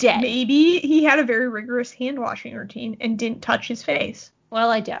dead. Maybe he had a very rigorous hand washing routine and didn't touch his face. Well,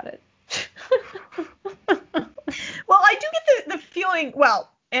 I doubt it. Well, I do get the feeling,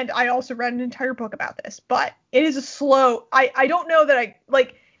 and I also read an entire book about this, but it is a slow, I don't know that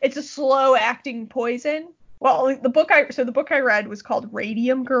it's a slow acting poison. Well, the book I read was called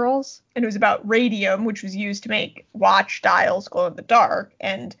Radium Girls, and it was about radium, which was used to make watch dials glow in the dark,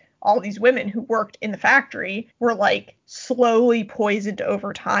 and all these women who worked in the factory were, like, slowly poisoned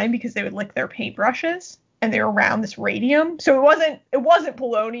over time because they would lick their paintbrushes. And they were around this radium. So it wasn't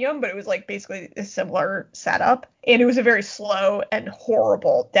polonium, but it was, like, basically a similar setup. And it was a very slow and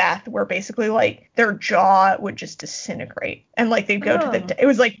horrible death where basically, like, their jaw would just disintegrate. And, like, they'd go to it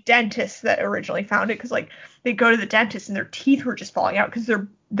was, like, dentists that originally found it, because, like, they'd go to the dentist and their teeth were just falling out because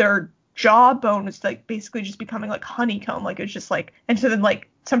their jawbone was, like, basically just becoming, like, honeycomb. Like, it was just, like, and so then, like,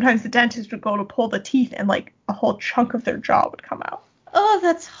 sometimes the dentist would go to pull the teeth and, like, a whole chunk of their jaw would come out. Oh,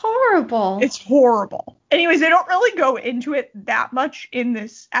 that's horrible. It's horrible. Anyways, they don't really go into it that much in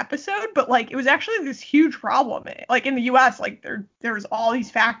this episode, but, like, it was actually this huge problem. Like, in the U.S., like, there was all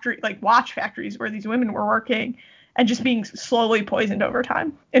these watch factories where these women were working and just being slowly poisoned over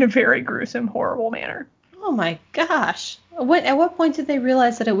time in a very gruesome, horrible manner. Oh my gosh. At what point did they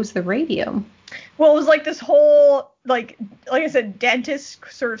realize that it was the radium? Well, it was like this whole, like I said, dentists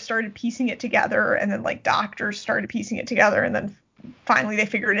sort of started piecing it together, and then, like, doctors started piecing it together, and then finally they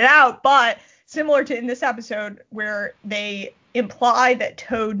figured it out. But similar to in this episode where they imply that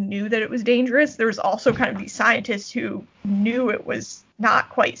Toad knew that it was dangerous, there was also kind of these scientists who knew it was not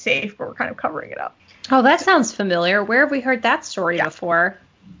quite safe but were kind of covering it up. Oh, that sounds familiar. Where have we heard that story before?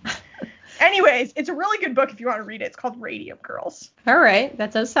 Anyways, it's a really good book if you want to read it. It's called Radium Girls. All right.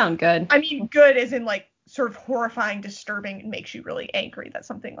 That does sound good. I mean, good as in, like, sort of horrifying, disturbing, and makes you really angry that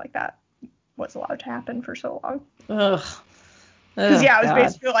something like that was allowed to happen for so long. Ugh. Because, it was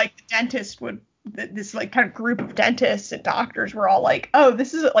basically like the dentist this, like, kind of group of dentists and doctors were all like, oh,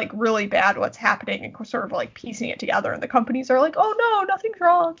 this is, like, really bad what's happening, and sort of, like, piecing it together. And the companies are like, oh, no, nothing's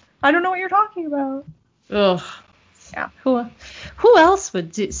wrong. I don't know what you're talking about. Ugh. Yeah. Who else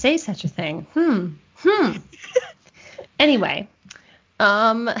would say such a thing? Anyway,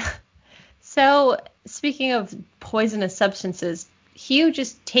 so speaking of poisonous substances, Hugh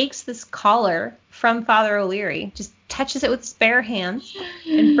just takes this collar from Father O'Leary, just touches it with his bare hands,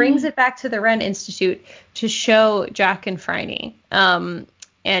 and brings it back to the Wren Institute to show Jack and Phryne.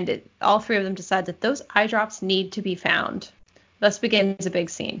 All three of them decide that those eye drops need to be found. Thus begins a big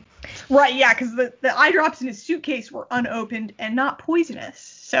scene. Right, yeah, because the eye drops in his suitcase were unopened and not poisonous,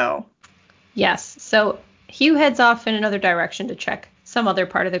 so. Yes, so Hugh heads off in another direction to check some other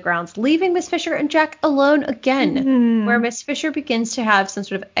part of the grounds, leaving Miss Fisher and Jack alone again, where Miss Fisher begins to have some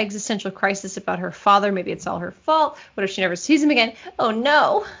sort of existential crisis about her father. Maybe it's all her fault. What if she never sees him again? Oh,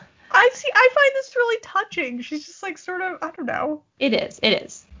 no. I find this really touching. She's just, like, sort of, I don't know. It is.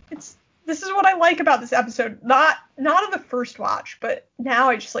 This is what I like about this episode. Not on the first watch, but now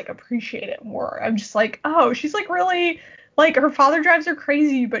I just, like, appreciate it more. I'm just like, oh, she's, like, really, like, her father drives her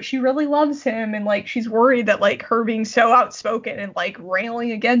crazy, but she really loves him, and, like, she's worried that, like, her being so outspoken and, like,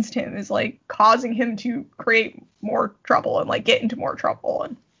 railing against him is, like, causing him to create more trouble and, like, get into more trouble.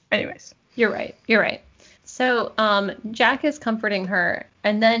 And anyways. You're right. So Jack is comforting her,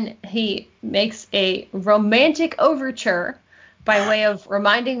 and then he makes a romantic overture by way of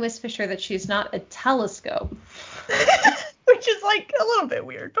reminding Miss Fisher that she's not a telescope. Which is, like, a little bit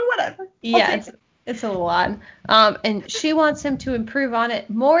weird, but whatever. Yeah, it's a little odd. And she wants him to improve on it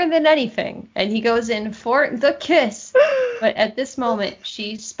more than anything. And he goes in for the kiss. But at this moment,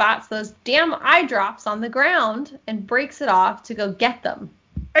 she spots those damn eye drops on the ground and breaks it off to go get them.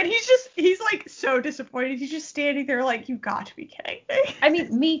 And he's like so disappointed. He's just standing there like, you got to be kidding me. I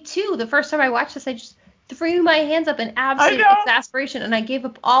mean, me too. The first time I watched this, I just threw my hands up in absolute exasperation, and I gave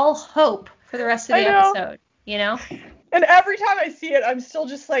up all hope for the rest of the episode, you know? And every time I see it, I'm still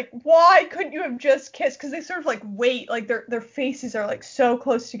just like, why couldn't you have just kissed? Because they sort of, like, wait, like, their faces are, like, so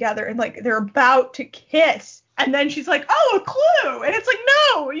close together, and, like, they're about to kiss. And then she's like, oh, a clue. And it's like,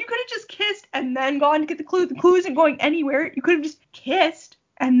 no, you could have just kissed and then gone to get the clue. The clue isn't going anywhere. You could have just kissed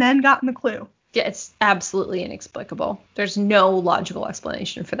and then gotten the clue. Yeah, it's absolutely inexplicable. There's no logical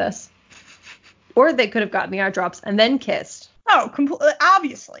explanation for this. Or they could have gotten the eye drops and then kissed. Oh,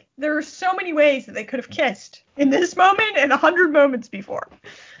 obviously. There are so many ways that they could have kissed in this moment and 100 moments before.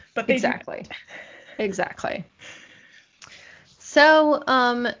 But they Exactly. didn't. Exactly. So,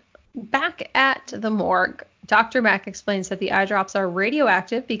 back at the morgue, Dr. Mack explains that the eye drops are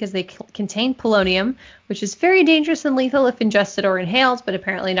radioactive because they contain polonium, which is very dangerous and lethal if ingested or inhaled, but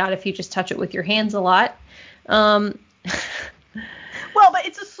apparently not if you just touch it with your hands a lot. Well, but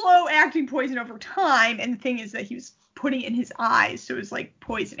it's a slow-acting poison over time, and the thing is that he was putting it in his eyes, so it was like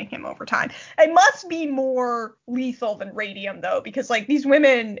poisoning him over time. It must be more lethal than radium, though, because like these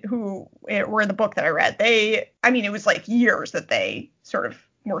women who were in the book that I read, it was like years that they sort of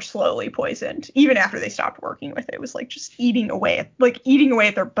more slowly poisoned. Even after they stopped working with it, it was like just eating away at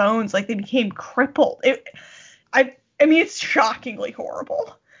their bones. Like they became crippled. It's shockingly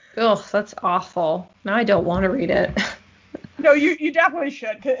horrible. Ugh, that's awful. Now I don't want to read it. No, you definitely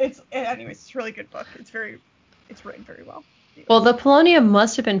should. It's a really good book. It's written very well. Well, the polonium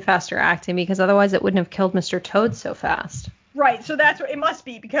must have been faster acting because otherwise it wouldn't have killed Mr. Toad so fast. Right, so that's what it must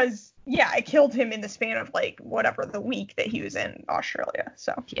be because, yeah, it killed him in the span of, like, whatever, the week that he was in Australia,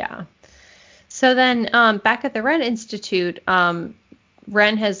 so. Yeah. So then back at the Wren Institute,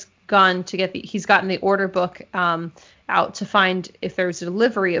 Wren has he's gotten the order book out to find if there's a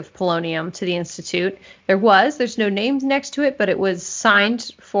delivery of polonium to the Institute. There's no names next to it, but it was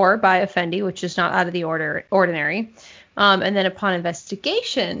signed for by Effendi, which is not out of the ordinary. And then upon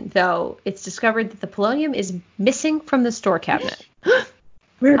investigation, though, it's discovered that the polonium is missing from the store cabinet.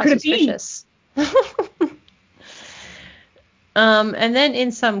 Where could it be? And then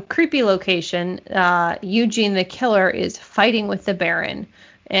in some creepy location, Eugene the killer is fighting with the Baron.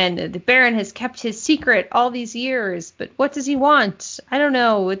 And the Baron has kept his secret all these years, but what does he want? I don't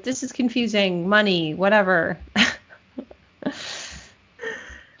know. This is confusing. Money, whatever.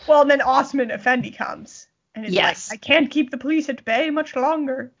 Well, and then Osman Effendi comes. And it's Yes. like, I can't keep the police at bay much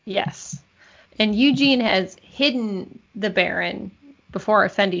longer. Yes. And Eugene has hidden the Baron before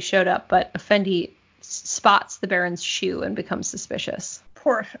Effendi showed up, but Effendi spots the Baron's shoe and becomes suspicious.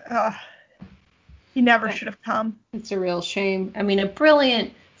 Poor, he never should have come. It's a real shame. I mean, a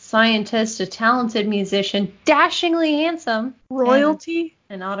brilliant scientist, a talented musician, dashingly handsome. Royalty.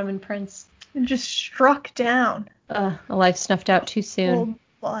 An Ottoman prince. And just struck down. A life snuffed out too soon. Cold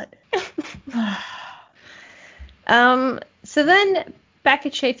blood. So then back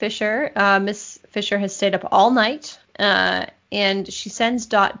at Shea Fisher, Miss Fisher has stayed up all night, and she sends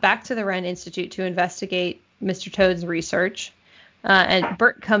Dot back to the Wren Institute to investigate Mr. Toad's research. And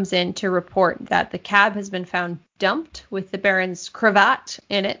Bert comes in to report that the cab has been found dumped with the Baron's cravat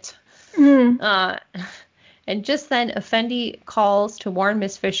in it. And just then, Effendi calls to warn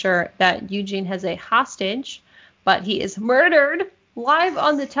Miss Fisher that Eugene has a hostage, but he is murdered live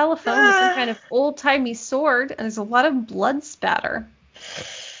on the telephone with some kind of old-timey sword, and there's a lot of blood spatter.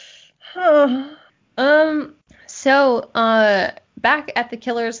 So back at the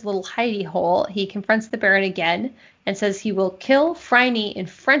killer's little hidey hole, he confronts the Baron again and says he will kill Phryne in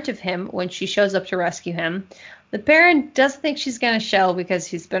front of him when she shows up to rescue him. The Baron doesn't think she's going to show because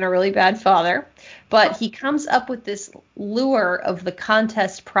he's been a really bad father, but he comes up with this lure of the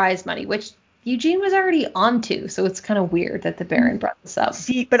contest prize money, which Eugene was already onto, so it's kind of weird that the Baron brought this up.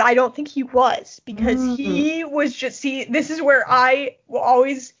 See, but I don't think he was, because he was just, this is where I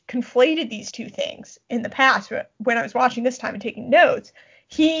always conflated these two things in the past when I was watching this time and taking notes.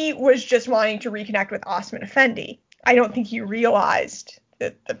 He was just wanting to reconnect with Osman Effendi. I don't think he realized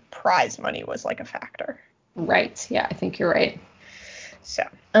that the prize money was like a factor. Right. Yeah, I think you're right. So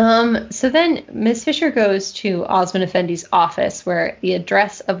then Miss Fisher goes to Osman Effendi's office where the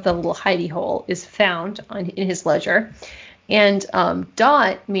address of the little hidey hole is found in his ledger. And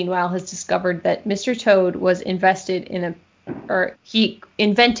Dot, meanwhile, has discovered that Mr. Toad was he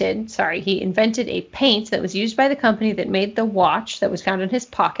invented a paint that was used by the company that made the watch that was found in his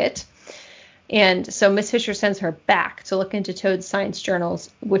pocket. And so Miss Fisher sends her back to look into Toad's science journals,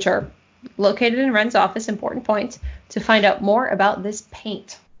 which are located in Wren's office, important point, to find out more about this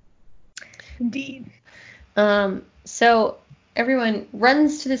paint. Indeed. So everyone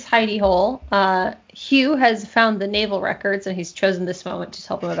runs to this hidey hole. Hugh has found the naval records, and he's chosen this moment to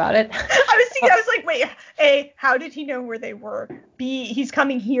tell them about it. I was like, wait, A, how did he know where they were? B, he's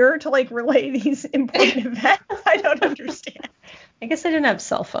coming here to, like, relay these important events? I don't understand. I guess they didn't have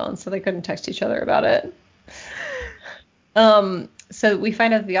cell phones, so they couldn't text each other about it. So we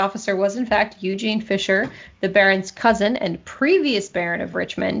find out that the officer was, in fact, Eugene Fisher, the Baron's cousin and previous Baron of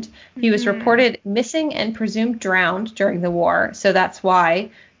Richmond. He was reported missing and presumed drowned during the war, so that's why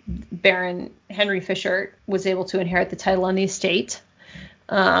Baron Henry Fisher was able to inherit the title on the estate.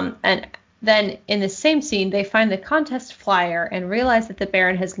 And Then, in the same scene, they find the contest flyer and realize that the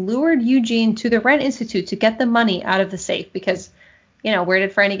Baron has lured Eugene to the Wren Institute to get the money out of the safe because, where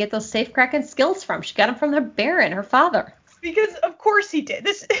did Franny get those safe-cracking skills from? She got them from the Baron, her father. Because, of course, he did.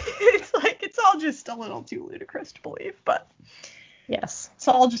 It's all just a little too ludicrous to believe, but yes, it's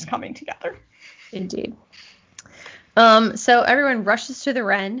all just coming together. Indeed. So everyone rushes to the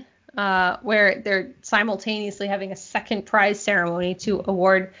Wren, where they're simultaneously having a second prize ceremony to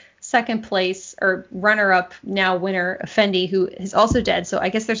award second place or runner-up, now winner, Effendi, who is also dead. So I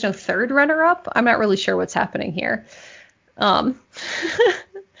guess there's no third runner-up. I'm not really sure what's happening here. And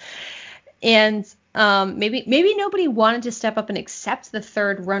maybe nobody wanted to step up and accept the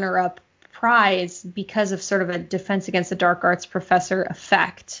third runner-up prize because of sort of a Defense Against the Dark Arts professor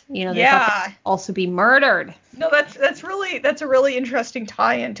effect. They thought they'd also be murdered. No, that's a really interesting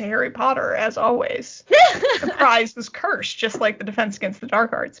tie-in to Harry Potter, as always. The prize was cursed, just like the Defense Against the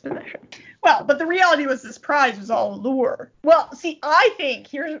Dark Arts position. Well, but the reality was this prize was all a lure. Well, see, I think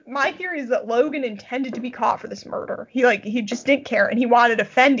my theory is that Logan intended to be caught for this murder. He just didn't care, and he wanted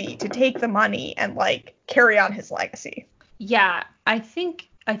Effendi to take the money and carry on his legacy. Yeah, I think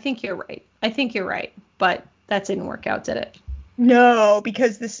you're right. I think you're right, but that didn't work out, did it? No,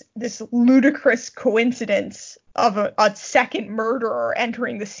 because this ludicrous coincidence of a second murderer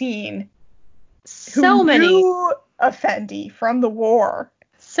entering the scene. So many. Knew Effendi from the war.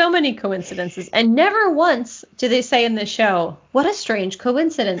 So many coincidences, and never once do they say in the show, "What a strange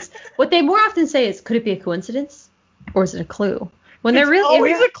coincidence." What they more often say is, "Could it be a coincidence, or is it a clue?" When they're really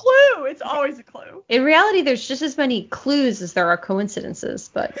always a clue. It's always a clue. In reality, there's just as many clues as there are coincidences,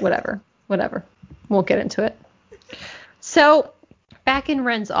 but whatever. Won't get into it. So, back in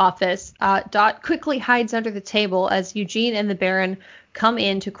Wren's office, Dot quickly hides under the table as Eugene and the Baron come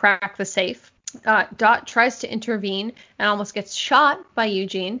in to crack the safe. Dot tries to intervene and almost gets shot by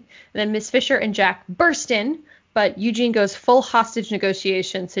Eugene. And then Miss Fisher and Jack burst in, but Eugene goes full hostage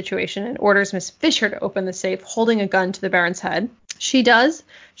negotiation situation and orders Miss Fisher to open the safe, holding a gun to the Baron's head. She does.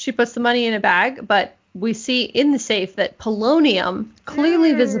 She puts the money in a bag, but we see in the safe that polonium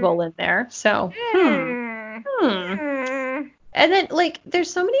clearly visible in there. So, And then,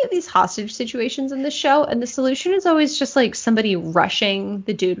 there's so many of these hostage situations in the show, and the solution is always just, somebody rushing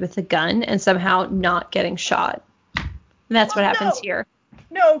the dude with the gun and somehow not getting shot. And that's what happens here.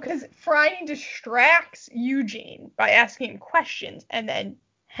 No, because Franny distracts Eugene by asking him questions, and then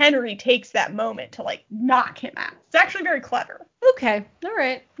Henry takes that moment to, knock him out. It's actually very clever. Okay. All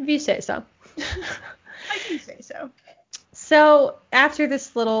right. If you say so. I do say so. So, after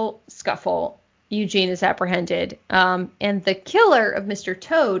this little scuffle, Eugene is apprehended, and the killer of Mr.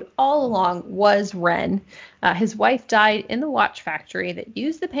 Toad all along was Wren. His wife died in the watch factory that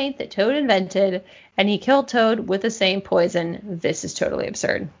used the paint that Toad invented, and he killed Toad with the same poison. This is totally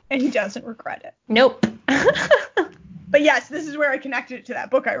absurd. And he doesn't regret it. Nope. But yes, this is where I connected it to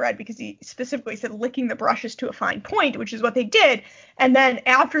that book I read, because he specifically said licking the brushes to a fine point, which is what they did. And then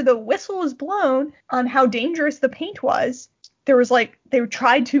after the whistle was blown on how dangerous the paint was, there was there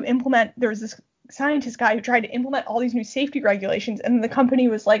was this scientist guy who tried to implement all these new safety regulations, and the company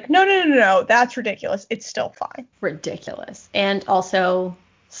was like, no, that's ridiculous. It's still fine. Ridiculous. And also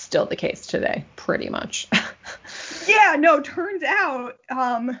still the case today, pretty much. Yeah, no, turns out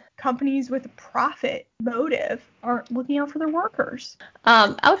companies with a profit motive aren't looking out for their workers.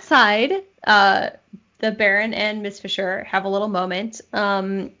 Outside, the Baron and Miss Fisher have a little moment,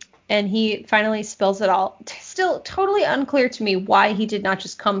 and he finally spills it all. Still totally unclear to me why he did not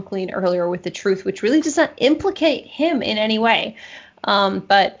just come clean earlier with the truth, which really does not implicate him in any way.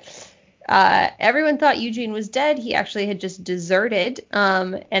 But everyone thought Eugene was dead. He actually had just deserted,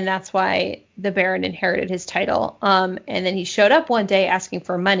 and that's why the Baron inherited his title. And then he showed up one day asking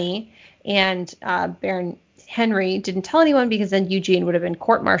for money, and Baron Henry didn't tell anyone because then Eugene would have been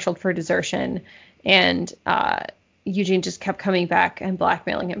court-martialed for desertion, and Eugene just kept coming back and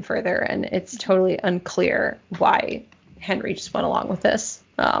blackmailing him further, and it's totally unclear why Henry just went along with this.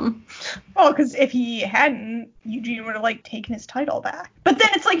 Well, because if he hadn't, Eugene would have taken his title back. But then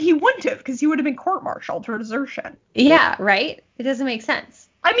it's he wouldn't have, because he would have been court-martialed for desertion. Yeah, right? It doesn't make sense.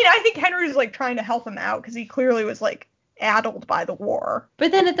 I mean, I think Henry was trying to help him out, because he clearly was addled by the war.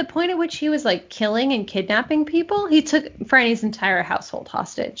 But then at the point at which he was killing and kidnapping people, he took Franny's entire household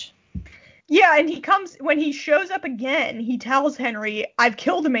hostage. Yeah, and when he shows up again, he tells Henry, "I've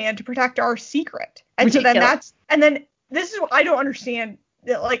killed a man to protect our secret." And Ridiculous. so then this is what I don't understand.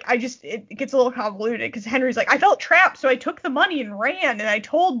 It gets a little convoluted, because Henry's I felt trapped, so I took the money and ran, and I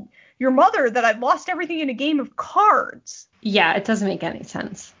told your mother that I'd lost everything in a game of cards. Yeah, it doesn't make any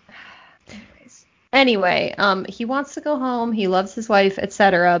sense. Anyways. Anyway, he wants to go home. He loves his wife,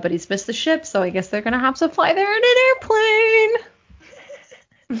 etc. But he's missed the ship, so I guess they're gonna have to fly there in an airplane.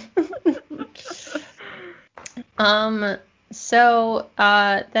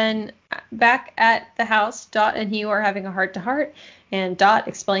 Then back at the house, Dot and Hugh are having a heart-to-heart, and Dot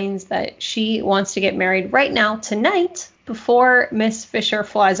explains that she wants to get married right now, tonight, before Miss Fisher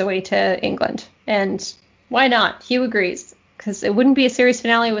flies away to England. And why not? Hugh agrees, because it wouldn't be a series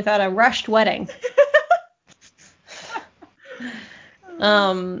finale without a rushed wedding.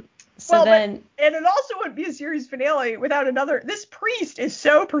 And it also wouldn't be a series finale without another. This priest is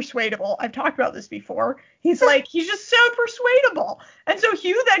so persuadable. I've talked about this before. He's just so persuadable. And so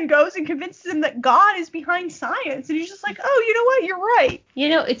Hugh then goes and convinces him that God is behind science. And he's just like, oh, you know what? You're right.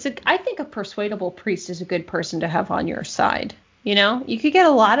 I think a persuadable priest is a good person to have on your side. You could get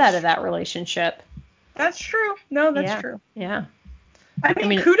a lot out of that relationship. That's true. No, that's true. Yeah. I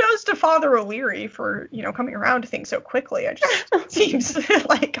mean, kudos to Father O'Leary for, coming around to things so quickly. It just seems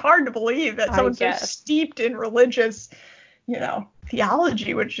hard to believe that someone so steeped in religious,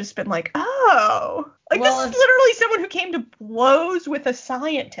 theology would have just been like, oh, this is literally someone who came to blows with a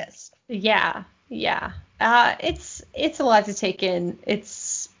scientist. Yeah. Yeah. It's a lot to take in.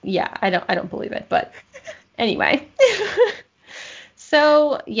 I don't believe it, but anyway.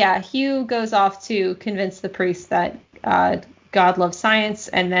 So, Hugh goes off to convince the priest that, God loves science,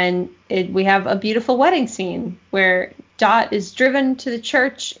 and then we have a beautiful wedding scene where Dot is driven to the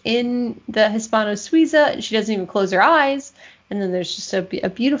church in the Hispano Suiza, and she doesn't even close her eyes, and then there's just a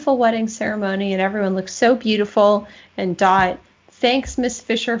beautiful wedding ceremony, and everyone looks so beautiful, and Dot thanks Miss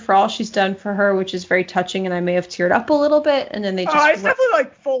Fisher for all she's done for her, which is very touching, and I may have teared up a little bit, and then they just... I was definitely,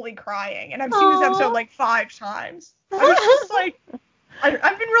 fully crying, and I've seen this episode, 5 times. I was just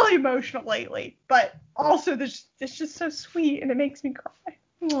I've been really emotional lately, but also it's just so sweet and it makes me cry.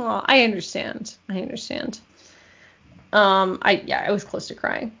 Oh, I understand. I was close to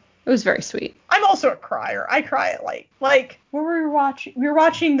crying. It was very sweet. I'm also a crier. I cry at what were we watching? We were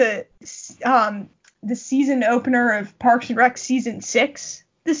watching the season opener of Parks and Rec season 6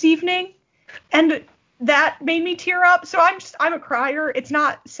 this evening, and that made me tear up. So I'm a crier. It's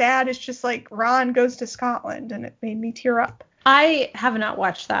not sad. It's just Ron goes to Scotland, and it made me tear up. I have not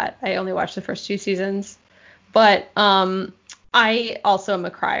watched that. I only watched the first 2 seasons. But I also am a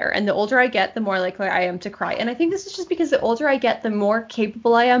crier. And the older I get, the more likely I am to cry. And I think this is just because the older I get, the more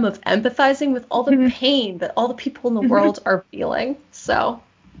capable I am of empathizing with all the pain that all the people in the world are feeling. So.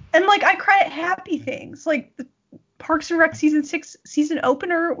 And I cry at happy things. The Parks and Rec season 6 season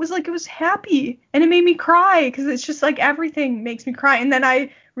opener was it was happy. And it made me cry because it's just everything makes me cry. And then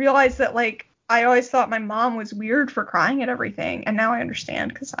I realized that I always thought my mom was weird for crying at everything, and now I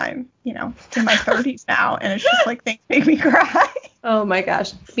understand because I'm, in my 30s now, and it's just things make me cry. Oh my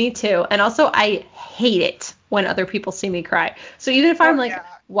gosh, me too. And also, I hate it when other people see me cry. So even if I'm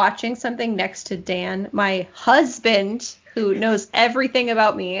watching something next to Dan, my husband, who knows everything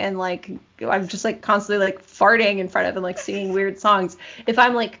about me, and I'm just constantly farting in front of and singing weird songs. If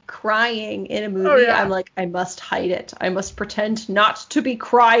I'm crying in a movie, I'm I must hide it. I must pretend not to be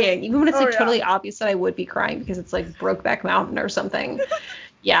crying, even when it's totally obvious that I would be crying because it's Brokeback Mountain or something.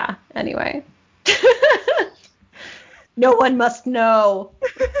 Yeah. Anyway. No one must know.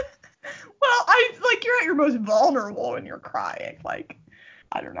 Well, you're at your most vulnerable when you're crying.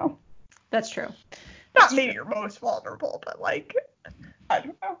 I don't know. That's true. Not maybe your most vulnerable, but I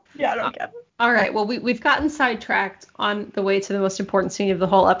don't know. Yeah, I don't get it. All right. Well, we've gotten sidetracked on the way to the most important scene of the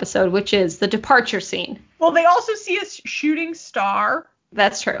whole episode, which is the departure scene. Well, they also see a shooting star.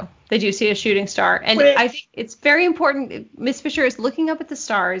 That's true. They do see a shooting star. And I think it's very important. Miss Fisher is looking up at the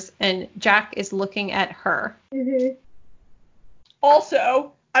stars, and Jack is looking at her. Mm-hmm.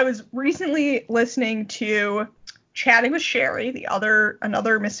 Also, I was recently listening to Chatting with Sherry,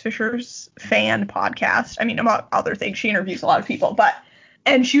 another Miss Fisher's fan podcast. I mean, among other things, she interviews a lot of people,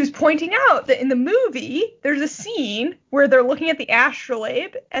 and she was pointing out that in the movie, there's a scene where they're looking at the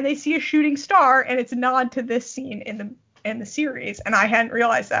astrolabe and they see a shooting star, and it's a nod to this scene in the series, and I hadn't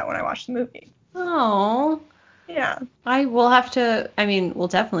realized that when I watched the movie. Oh. Yeah. We'll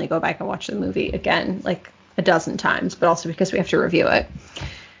definitely go back and watch the movie again, a dozen times, but also because we have to review it.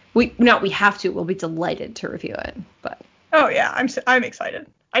 We have to. We'll be delighted to review it, but. Oh yeah, I'm excited.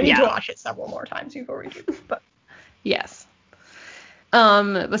 I need to watch it several more times before we do. But. Yes.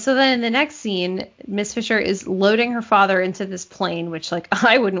 But so then in the next scene, Miss Fisher is loading her father into this plane, which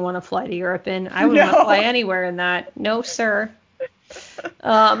I wouldn't want to fly to Europe in. I wouldn't want to fly anywhere in that. No, sir.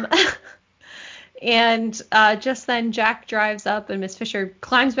 And just then Jack drives up and Miss Fisher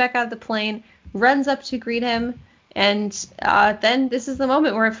climbs back out of the plane, runs up to greet him, And then this is the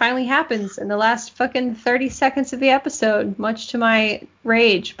moment where it finally happens in the last fucking 30 seconds of the episode, much to my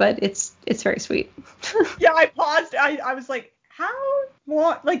rage, but it's very sweet. Yeah, I paused. I was like, how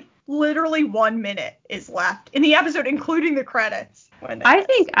long? Like, literally 1 minute is left in the episode, including the credits. I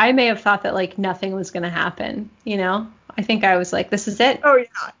think I may have thought that, like, nothing was going to happen, you know? I think I was like, this is it. Oh,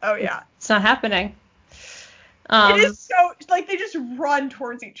 yeah. It's not happening. It is so, like, they just run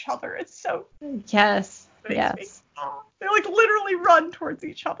towards each other. It's so... Yes. They like literally run towards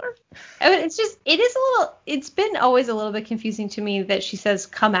each other. It's been always a little bit confusing to me that she says,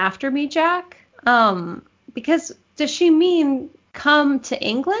 come after me, Jack. Because does she mean come to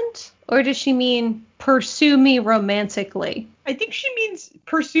England, or does she mean pursue me romantically? I think she means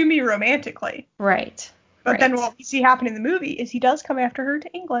pursue me romantically. Right. But then what we see happen in the movie is he does come after her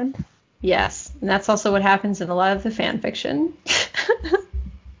to England. Yes. And that's also what happens in a lot of the fan fiction.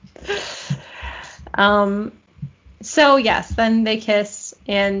 So yes, then they kiss,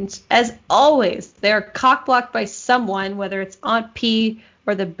 and as always, they're cock-blocked by someone, whether it's Aunt P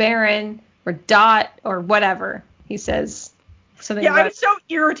or the Baron or Dot or whatever. He says something. Yeah, I was so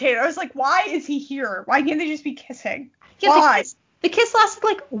irritated. I was like, why is he here? Why can't they just be kissing? Yeah, why? The kiss lasted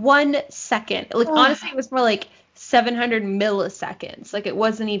like 1 second. Like, honestly, it was more like 700 milliseconds. Like, it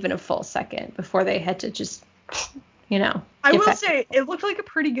wasn't even a full second before they had to just, you know. I will say, it looked like a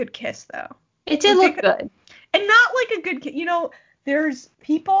pretty good kiss, though. It did look good. And not like a good kiss. You know, there's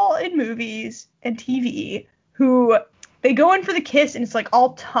people in movies and TV who they go in for the kiss and it's like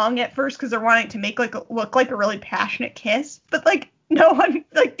all tongue at first because they're wanting to make like look like a really passionate kiss. But like no one,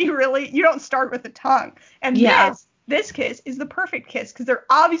 like you don't start with the tongue. And this kiss is the perfect kiss because they're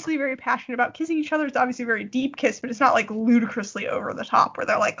obviously very passionate about kissing each other. It's obviously a very deep kiss, but it's not like ludicrously over the top where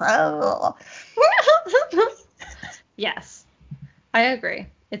they're like, oh. Yes, I agree.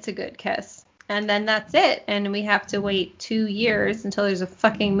 It's a good kiss. And then that's it. And we have to wait 2 years until there's a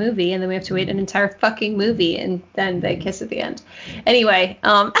fucking movie. And then we have to wait an entire fucking movie. And then they kiss at the end. Anyway.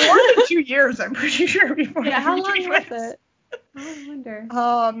 More than 2 years, I'm pretty sure. Before how long was it? I wonder.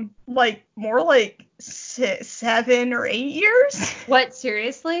 Like, more like 7 or 8 years. What,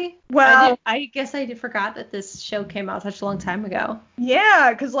 seriously? Well. I guess I forgot that this show came out such a long time ago. Yeah,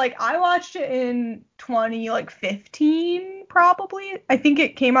 because, like, I watched it in 2015, probably. I think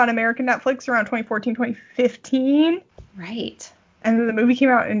it came on American Netflix around 2014, 2015. Right. And then the movie came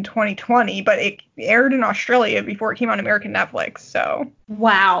out in 2020, but it aired in Australia before it came on American Netflix, so.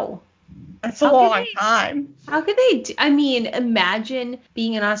 Wow. That's a long time. How could they I mean, imagine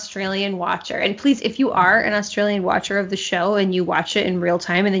being an Australian watcher. And please, if you are an Australian watcher of the show and you watch it in real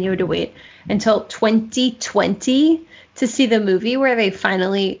time and then you had to wait until 2020 to see the movie where they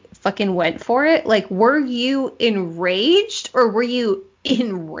finally fucking went for it, like, were you enraged or were you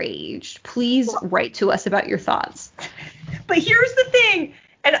enraged? Please write to us about your thoughts. But here's the thing,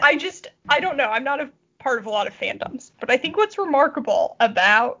 and I don't know, I'm not a part of a lot of fandoms, but I think what's remarkable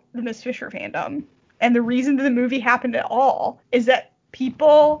about the Miss Fisher fandom and the reason that the movie happened at all is that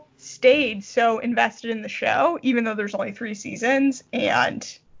people stayed so invested in the show, even though there's only 3 seasons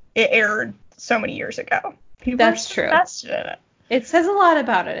and it aired so many years ago. People That's true. Invested in it. It says a lot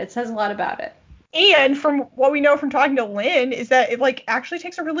about it. And from what we know from talking to Lynn is that it like actually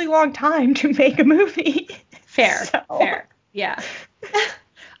takes a really long time to make a movie. Fair. Yeah.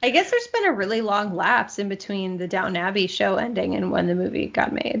 I guess there's been a really long lapse in between the Downton Abbey show ending and when the movie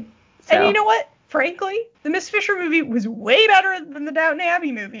got made. So. And you know what? Frankly, the Miss Fisher movie was way better than the Downton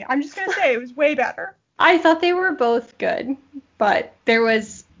Abbey movie. I'm just going to say it was way better. I thought they were both good, but there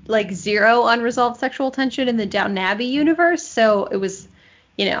was like 0 unresolved sexual tension in the Downton Abbey universe, so it was,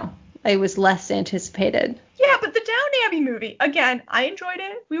 it was less anticipated. Yeah, but the Downton Abbey movie, again, I enjoyed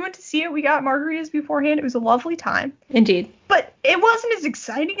it. We went to see it. We got margaritas beforehand. It was a lovely time. Indeed. But it wasn't as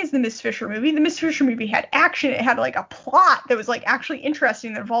exciting as the Miss Fisher movie. The Miss Fisher movie had action. It had like a plot that was like actually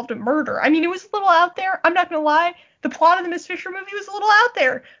interesting that involved a murder. I mean, it was a little out there. I'm not going to lie. The plot of the Miss Fisher movie was a little out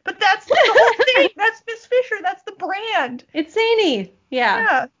there. But that's the whole thing. That's Miss Fisher. That's the brand. It's zany.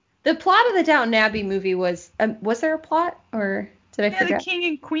 Yeah. The plot of the Downton Abbey movie was there a plot or... Did I forget? Yeah, the king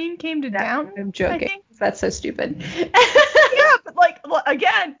and queen came to Downton. I'm joking. That's so stupid. Yeah, but like,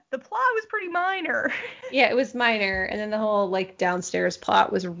 again, the plot was pretty minor. Yeah, it was minor, and then the whole like downstairs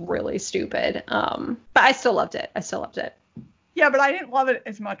plot was really stupid. But I still loved it. Yeah, but I didn't love it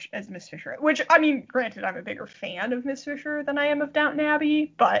as much as Miss Fisher. Which, I mean, granted, I'm a bigger fan of Miss Fisher than I am of Downton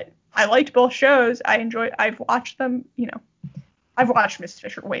Abbey, but I liked both shows. I've watched them. I've watched Miss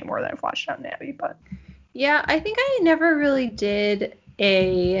Fisher way more than I've watched Downton Abbey, but. Yeah, I think I never really did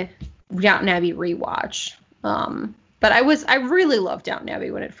a Downton Abbey rewatch. But I really loved Downton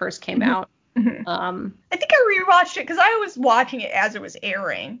Abbey when it first came out. Mhm. I think I rewatched it because I was watching it as it was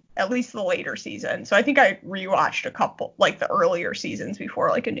airing, at least the later season. So I think I rewatched a couple, like the earlier seasons before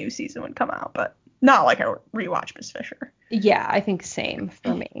like a new season would come out, but not like I rewatched Miss Fisher. Yeah, I think same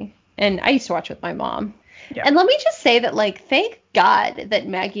for me. And I used to watch with my mom. Yeah. And let me just say that, like, thank God that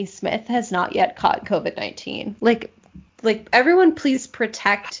Maggie Smith has not yet caught COVID-19. Like everyone please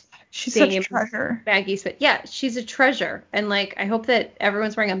protect She's such a Dame treasure. Maggie Smith. Yeah, she's a treasure. And, like, I hope that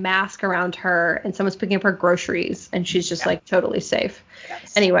everyone's wearing a mask around her and someone's picking up her groceries and she's just, like, totally safe.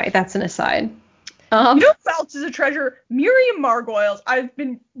 Yes. Anyway, that's an aside. You know who else is a treasure? Miriam Margolyes. I've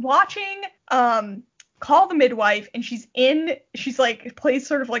been watching Call the Midwife, and she's like plays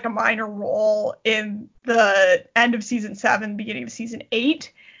sort of like a minor role in the end of season 7, beginning of season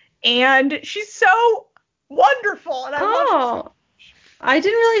 8, and she's so wonderful, and I love her. I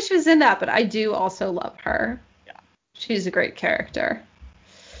didn't realize she was in that, but I do also love her. Yeah. She's a great character.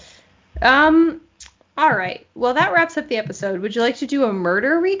 All right. Well, that wraps up the episode. Would you like to do a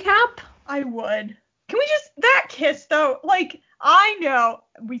murder recap? I would. Can we just, that kiss though, like, I know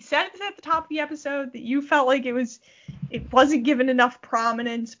we said this at the top of the episode that you felt like it wasn't given enough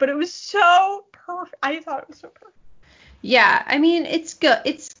prominence, but it was so perfect. I thought it was so perfect. Yeah, I mean, it's good.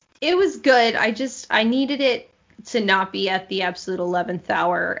 It was good. I needed it to not be at the absolute 11th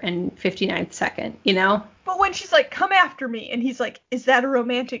hour and 59th second, you know? But when she's like, come after me, and he's like, is that a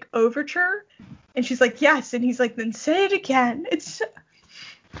romantic overture? And she's like, yes. And he's like, then say it again. It's.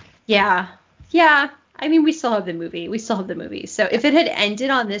 Yeah. I mean, we still have the movie. So if it had ended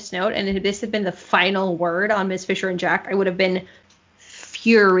on this note and this had been the final word on Miss Fisher and Jack, I would have been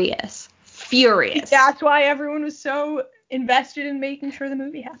furious. That's why everyone was so invested in making sure the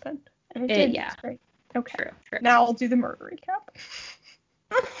movie happened. And it did. Yeah. It's great. Okay. True. Now I'll do the murder recap.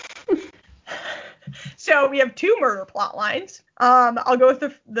 So we have 2 murder plot lines. I'll go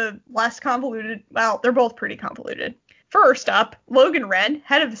with the less convoluted. Well, they're both pretty convoluted. First up, Logan Wren,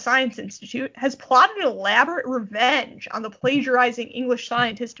 head of the Science Institute, has plotted an elaborate revenge on the plagiarizing English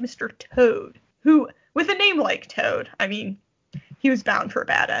scientist Mr. Toad, who, with a name like Toad, I mean, he was bound for a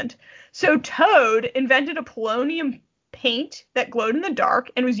bad end. So Toad invented a polonium paint that glowed in the dark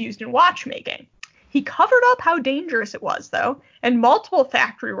and was used in watchmaking. He covered up how dangerous it was, though, and multiple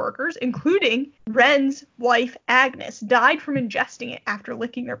factory workers, including Wren's wife Agnes, died from ingesting it after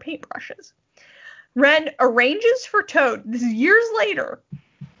licking their paintbrushes. Wren arranges for Toad, this is years later,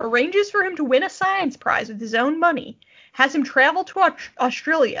 arranges for him to win a science prize with his own money, has him travel to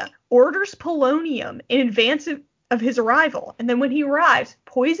Australia, orders polonium in advance of his arrival, and then when he arrives,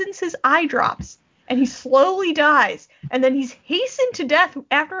 poisons his eye drops, and he slowly dies, and then he's hastened to death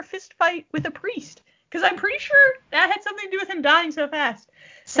after a fist fight with a priest. Because I'm pretty sure that had something to do with him dying so fast.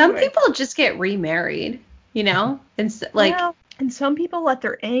 Some people just get remarried, you know? And and some people let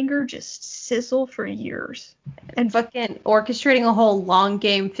their anger just sizzle for years. And fucking orchestrating a whole long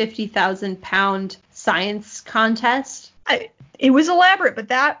game 50,000 pound science contest. It was elaborate, but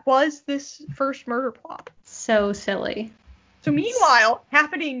that was this first murder plot. So silly. So meanwhile,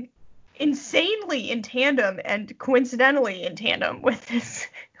 happening insanely in tandem and coincidentally in tandem with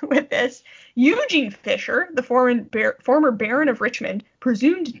this, Eugene Fisher, the former Baron of Richmond,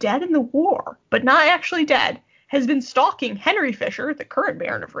 presumed dead in the war, but not actually dead, has been stalking Henry Fisher, the current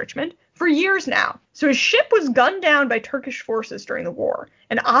Baron of Richmond, for years now. So his ship was gunned down by Turkish forces during the war,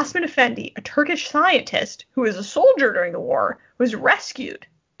 and Osman Effendi, a Turkish scientist who was a soldier during the war, was rescued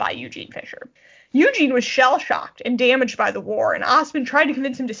by Eugene Fisher. Eugene was shell-shocked and damaged by the war, and Osman tried to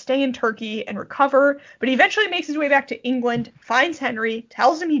convince him to stay in Turkey and recover, but he eventually makes his way back to England, finds Henry,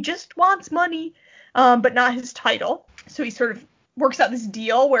 tells him he just wants money, but not his title. So he sort of works out this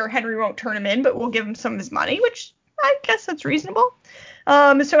deal where Henry won't turn him in, but will give him some of his money, which I guess that's reasonable.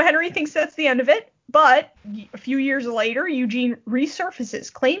 So Henry thinks that's the end of it, but a few years later, Eugene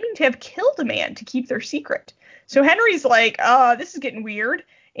resurfaces, claiming to have killed a man to keep their secret. So Henry's like, this is getting weird,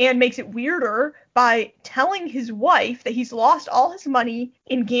 and makes it weirder by telling his wife that he's lost all his money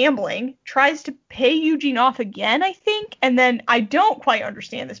in gambling, tries to pay Eugene off again, I think, and then I don't quite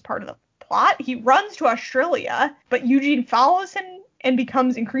understand this part of the plot. He runs to Australia, but Eugene follows him and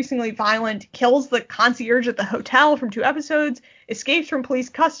becomes increasingly violent, kills the concierge at the hotel from 2 episodes, escapes from police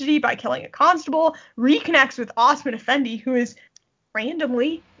custody by killing a constable, reconnects with Osman Effendi, who is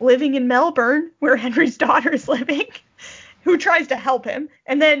randomly living in Melbourne, where Henry's daughter is living, who tries to help him,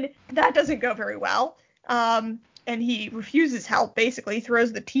 and then that doesn't go very well, and he refuses help, basically,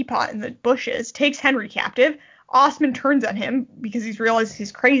 throws the teapot in the bushes, takes Henry captive. Osman turns on him because he's realized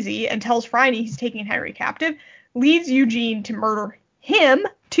he's crazy and tells Phryne he's taking Henry captive, leads Eugene to murder him,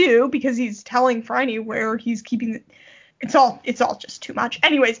 too, because he's telling Phryne where he's keeping It's all just too much.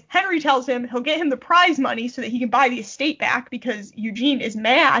 Anyways, Henry tells him he'll get him the prize money so that he can buy the estate back because Eugene is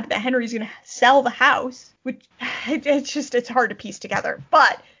mad that Henry's going to sell the house, which it's hard to piece together.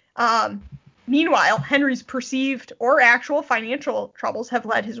 But meanwhile, Henry's perceived or actual financial troubles have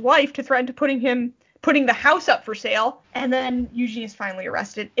led his wife to threaten to putting the house up for sale, and then Eugene is finally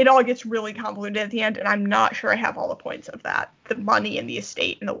arrested. It all gets really convoluted at the end, and I'm not sure I have all the points of that, the money and the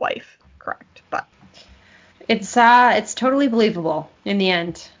estate and the wife correct, but it's totally believable in the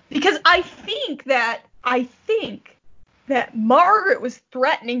end. Because I think that Margaret was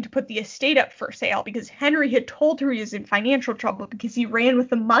threatening to put the estate up for sale because Henry had told her he was in financial trouble because he ran with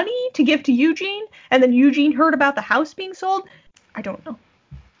the money to give to Eugene, and then Eugene heard about the house being sold. I don't know.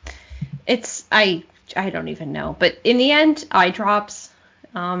 I don't even know, but in the end, eye drops,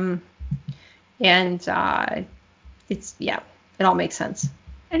 and it all makes sense.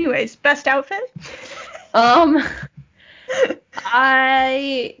 Anyways, best outfit? I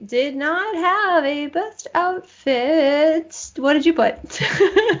did not have a best outfit. What did you put?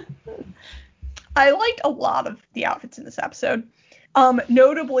 I liked a lot of the outfits in this episode.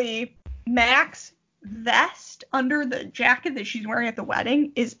 Notably, Mac's vest under the jacket that she's wearing at the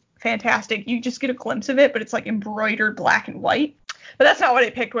wedding is fantastic. You just get a glimpse of it, but it's like embroidered black and white. But that's not what I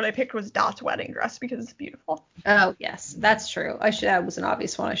picked. What I picked was Dot's wedding dress because it's beautiful. Oh, yes, that's true. That was an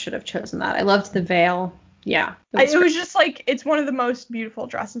obvious one. I should have chosen that. I loved the veil. Yeah. It was just like, it's one of the most beautiful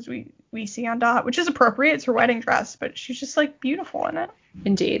dresses we see on Dot, which is appropriate. It's her wedding dress, but she's just like beautiful in it.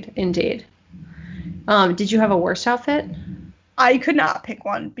 Indeed. Did you have a worst outfit? I could not pick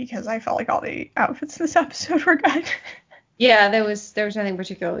one because I felt like all the outfits in this episode were good. Yeah, there was nothing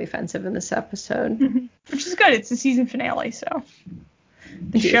particularly offensive in this episode. Mm-hmm. Which is good. It's the season finale, so.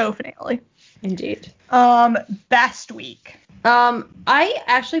 The show finale. Indeed. Best week. I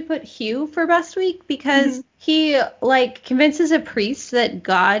actually put Hugh for best week because he convinces a priest that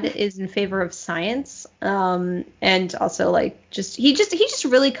God is in favor of science. And also he just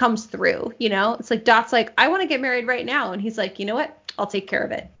really comes through, you know? It's like Dot's like, I want to get married right now, and he's like, you know what? I'll take care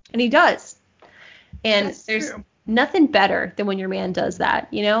of it. And he does. And That's there's true. Nothing better than when your man does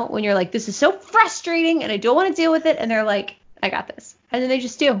that, you know? When you're like, this is so frustrating and I don't want to deal with it, and they're like, I got this. And then they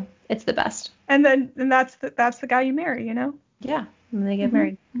just do. It's the best. And that's the guy you marry, you know? Yeah. And they get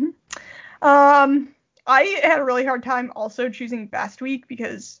married. Mm-hmm. I had a really hard time also choosing best week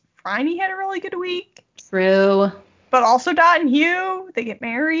because Phryne had a really good week. True. But also Dot and Hugh, they get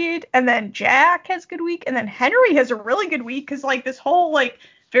married, and then Jack has a good week, and then Henry has a really good week because this whole I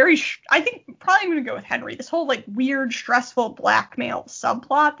think probably I'm gonna go with Henry. This whole weird, stressful blackmail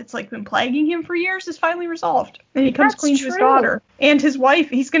subplot that's been plaguing him for years is finally resolved, and he comes clean to his daughter and his wife.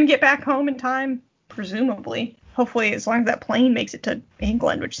 He's gonna get back home in time, presumably. Hopefully, as long as that plane makes it to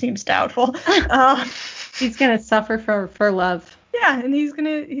England, which seems doubtful. He's gonna suffer for love. Yeah, and he's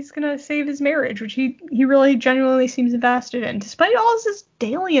gonna save his marriage, which he really genuinely seems invested in, despite all his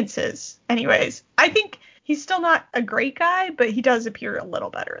dalliances. Anyways, I think he's still not a great guy, but he does appear a little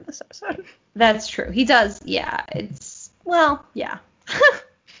better in this episode. That's true. He does. Yeah. Yeah.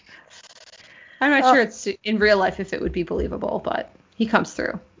 I'm not sure it's in real life if it would be believable, but he comes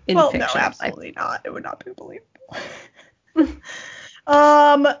through in fiction. No, absolutely not. It would not be believable.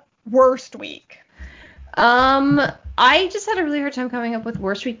 Worst week. I just had a really hard time coming up with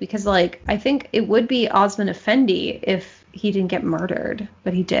worst week because I think it would be Osman Effendi if he didn't get murdered,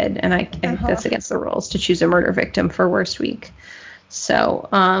 but he did, and I think that's against the rules to choose a murder victim for worst week. So,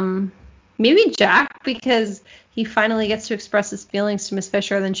 maybe Jack because he finally gets to express his feelings to Miss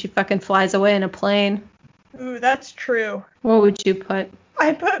Fisher, then she fucking flies away in a plane. Ooh, that's true. What would you put?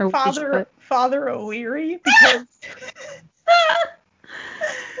 I put Father O'Leary because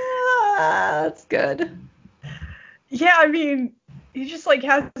that's good. Yeah, I mean, he just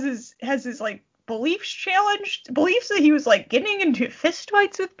has his beliefs challenged, beliefs that he was getting into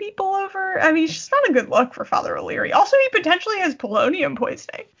fistfights with people over. I mean, it's just not a good look for Father O'Leary. Also, he potentially has polonium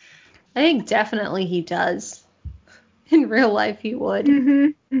poisoning. I think definitely he does. In real life, he would.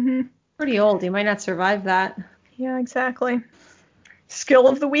 Pretty old. He might not survive that. Yeah, exactly. Skill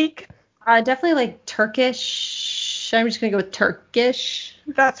of the week? Definitely Turkish. I'm just going to go with Turkish.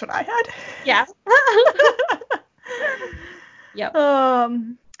 That's what I had. Yeah. Yep.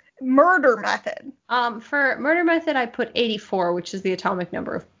 Murder method. For murder method, I put 84, which is the atomic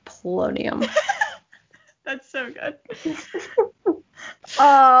number of polonium. That's so good.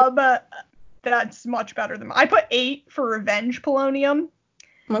 That's much better than mine. I put 8 for revenge polonium.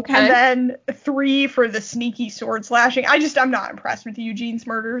 Okay. And then 3 for the sneaky sword slashing. I'm not impressed with Eugene's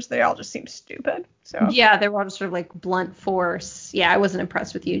murders. They all just seem stupid. So yeah, they were all just sort of blunt force. Yeah, I wasn't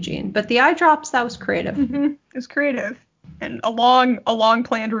impressed with Eugene. But the eye drops, that was creative. It was creative. and a long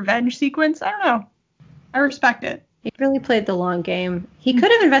planned revenge sequence. I don't know. I respect it. He really played the long game. He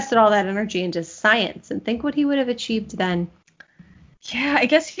could have invested all that energy into science and think what he would have achieved then. Yeah, I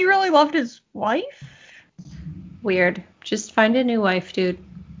guess he really loved his wife. Weird. Just find a new wife, dude.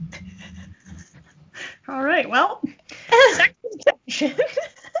 All right, well, sexual tension.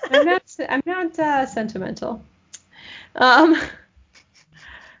 I'm not sentimental. All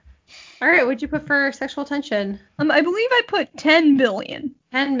right, what'd you put for sexual tension? I believe I put 10 billion.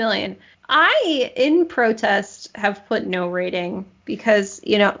 10 million. I, in protest, have put no rating because,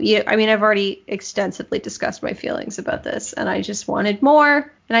 I've already extensively discussed my feelings about this, and I just wanted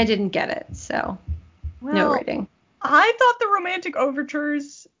more, and I didn't get it, so no rating. I thought the romantic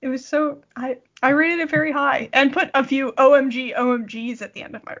overtures, it was so, I rated it very high, and put a few OMGs at the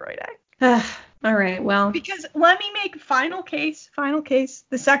end of my rating. All right, well. Because let me make final case,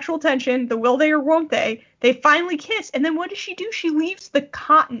 the sexual tension, the will they or won't they finally kiss, and then what does she do? She leaves the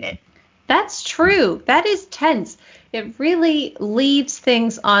continent. That's true. That is tense. It really leaves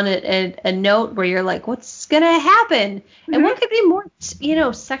things on a note where you're like, what's going to happen? Mm-hmm. And what could be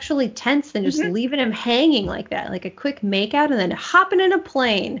more, sexually tense than just leaving him hanging like that? Like a quick makeout and then hopping in a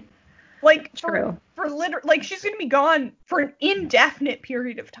plane. Like, true. Like, she's going to be gone for an indefinite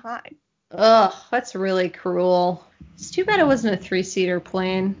period of time. Ugh, that's really cruel. It's too bad it wasn't a 3-seater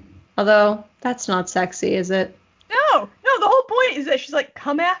plane. Although, that's not sexy, is it? No, the whole point is that she's like,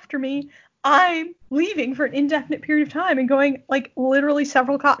 come after me. I'm leaving for an indefinite period of time and going, like, literally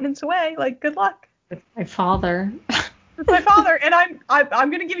several continents away. Like, good luck. With my father. With my father, and I'm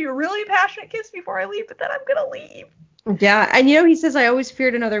going to give you a really passionate kiss before I leave, but then I'm going to leave. Yeah, and he says, I always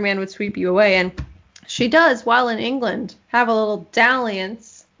feared another man would sweep you away, and she does, while in England, have a little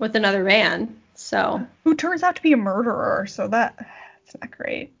dalliance with another man, so. Who turns out to be a murderer, so that's not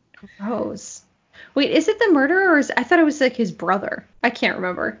great. Gross. Wait, is it the murderer, or I thought it was, like, his brother. I can't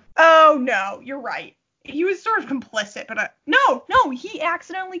remember. Oh, no, you're right. He was sort of complicit, but no, he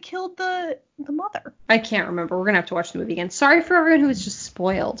accidentally killed the mother. I can't remember. We're going to have to watch the movie again. Sorry for everyone who was just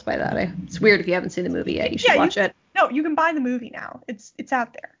spoiled by that. It's weird if you haven't seen the movie yet. You should watch it. No, you can buy the movie now. It's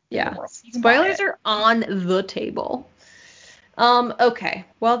out there. Yeah. Spoilers are on the table. Okay.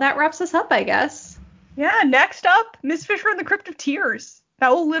 Well, that wraps us up, I guess. Yeah, next up, Miss Fisher and the Crypt of Tears. That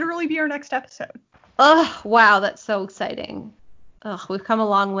will literally be our next episode. Oh, wow, that's so exciting. Oh, we've come a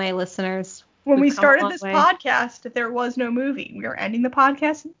long way, listeners. When we started this podcast, there was no movie. We are ending the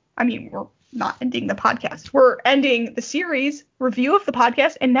podcast. I mean, we're not ending the podcast. We're ending the series review of the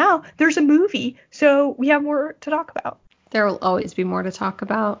podcast, and now there's a movie, so we have more to talk about. There will always be more to talk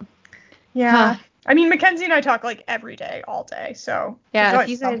about. Yeah. I mean, Mackenzie and I talk like every day, all day, so yeah, there's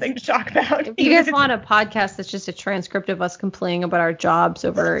always something to talk about. If you guys want a podcast that's just a transcript of us complaining about our jobs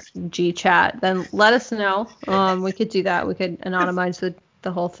over GChat, then let us know. We could do that. We could anonymize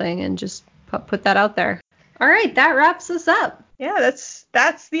the whole thing and just put that out there. All right, that wraps us up. Yeah,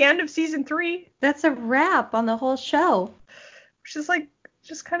 that's the end of season 3. That's a wrap on the whole show. Which is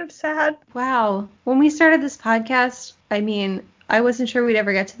just kind of sad. Wow. When we started this podcast, I mean, I wasn't sure we'd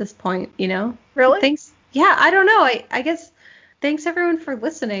ever get to this point, Really? Thanks. Yeah, I don't know. I guess thanks everyone for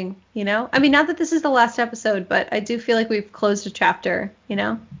listening, I mean, not that this is the last episode, but I do feel like we've closed a chapter,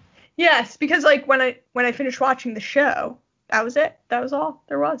 Yes, because when I finished watching the show, that was it. That was all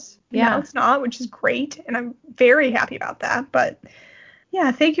there was. Yeah. Now it's not, which is great, and I'm very happy about that. But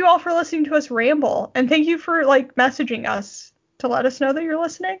yeah, thank you all for listening to us ramble, and thank you for messaging us to let us know that you're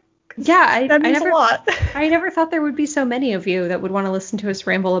listening. Yeah, that means a lot. I never thought there would be so many of you that would want to listen to us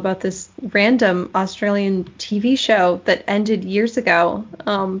ramble about this random Australian TV show that ended years ago.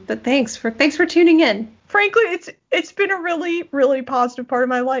 But thanks for tuning in. Frankly, it's been a really, really positive part of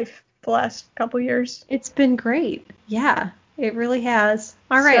my life the last couple years. It's been great. Yeah, it really has.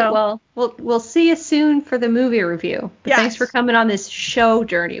 All right, well, we'll see you soon for the movie review. But thanks for coming on this show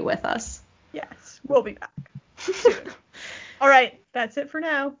journey with us. Yes, we'll be back soon. All right, that's it for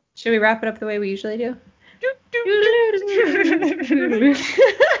now. Should we wrap it up the way we usually do?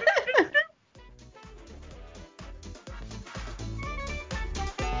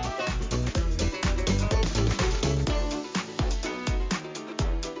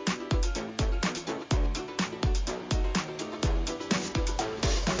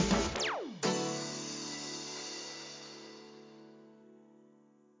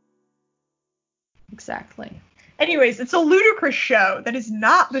 Exactly. Anyways, it's a ludicrous show that is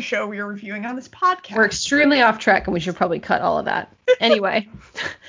not the show we are reviewing on this podcast. We're extremely off track, and we should probably cut all of that. Anyway.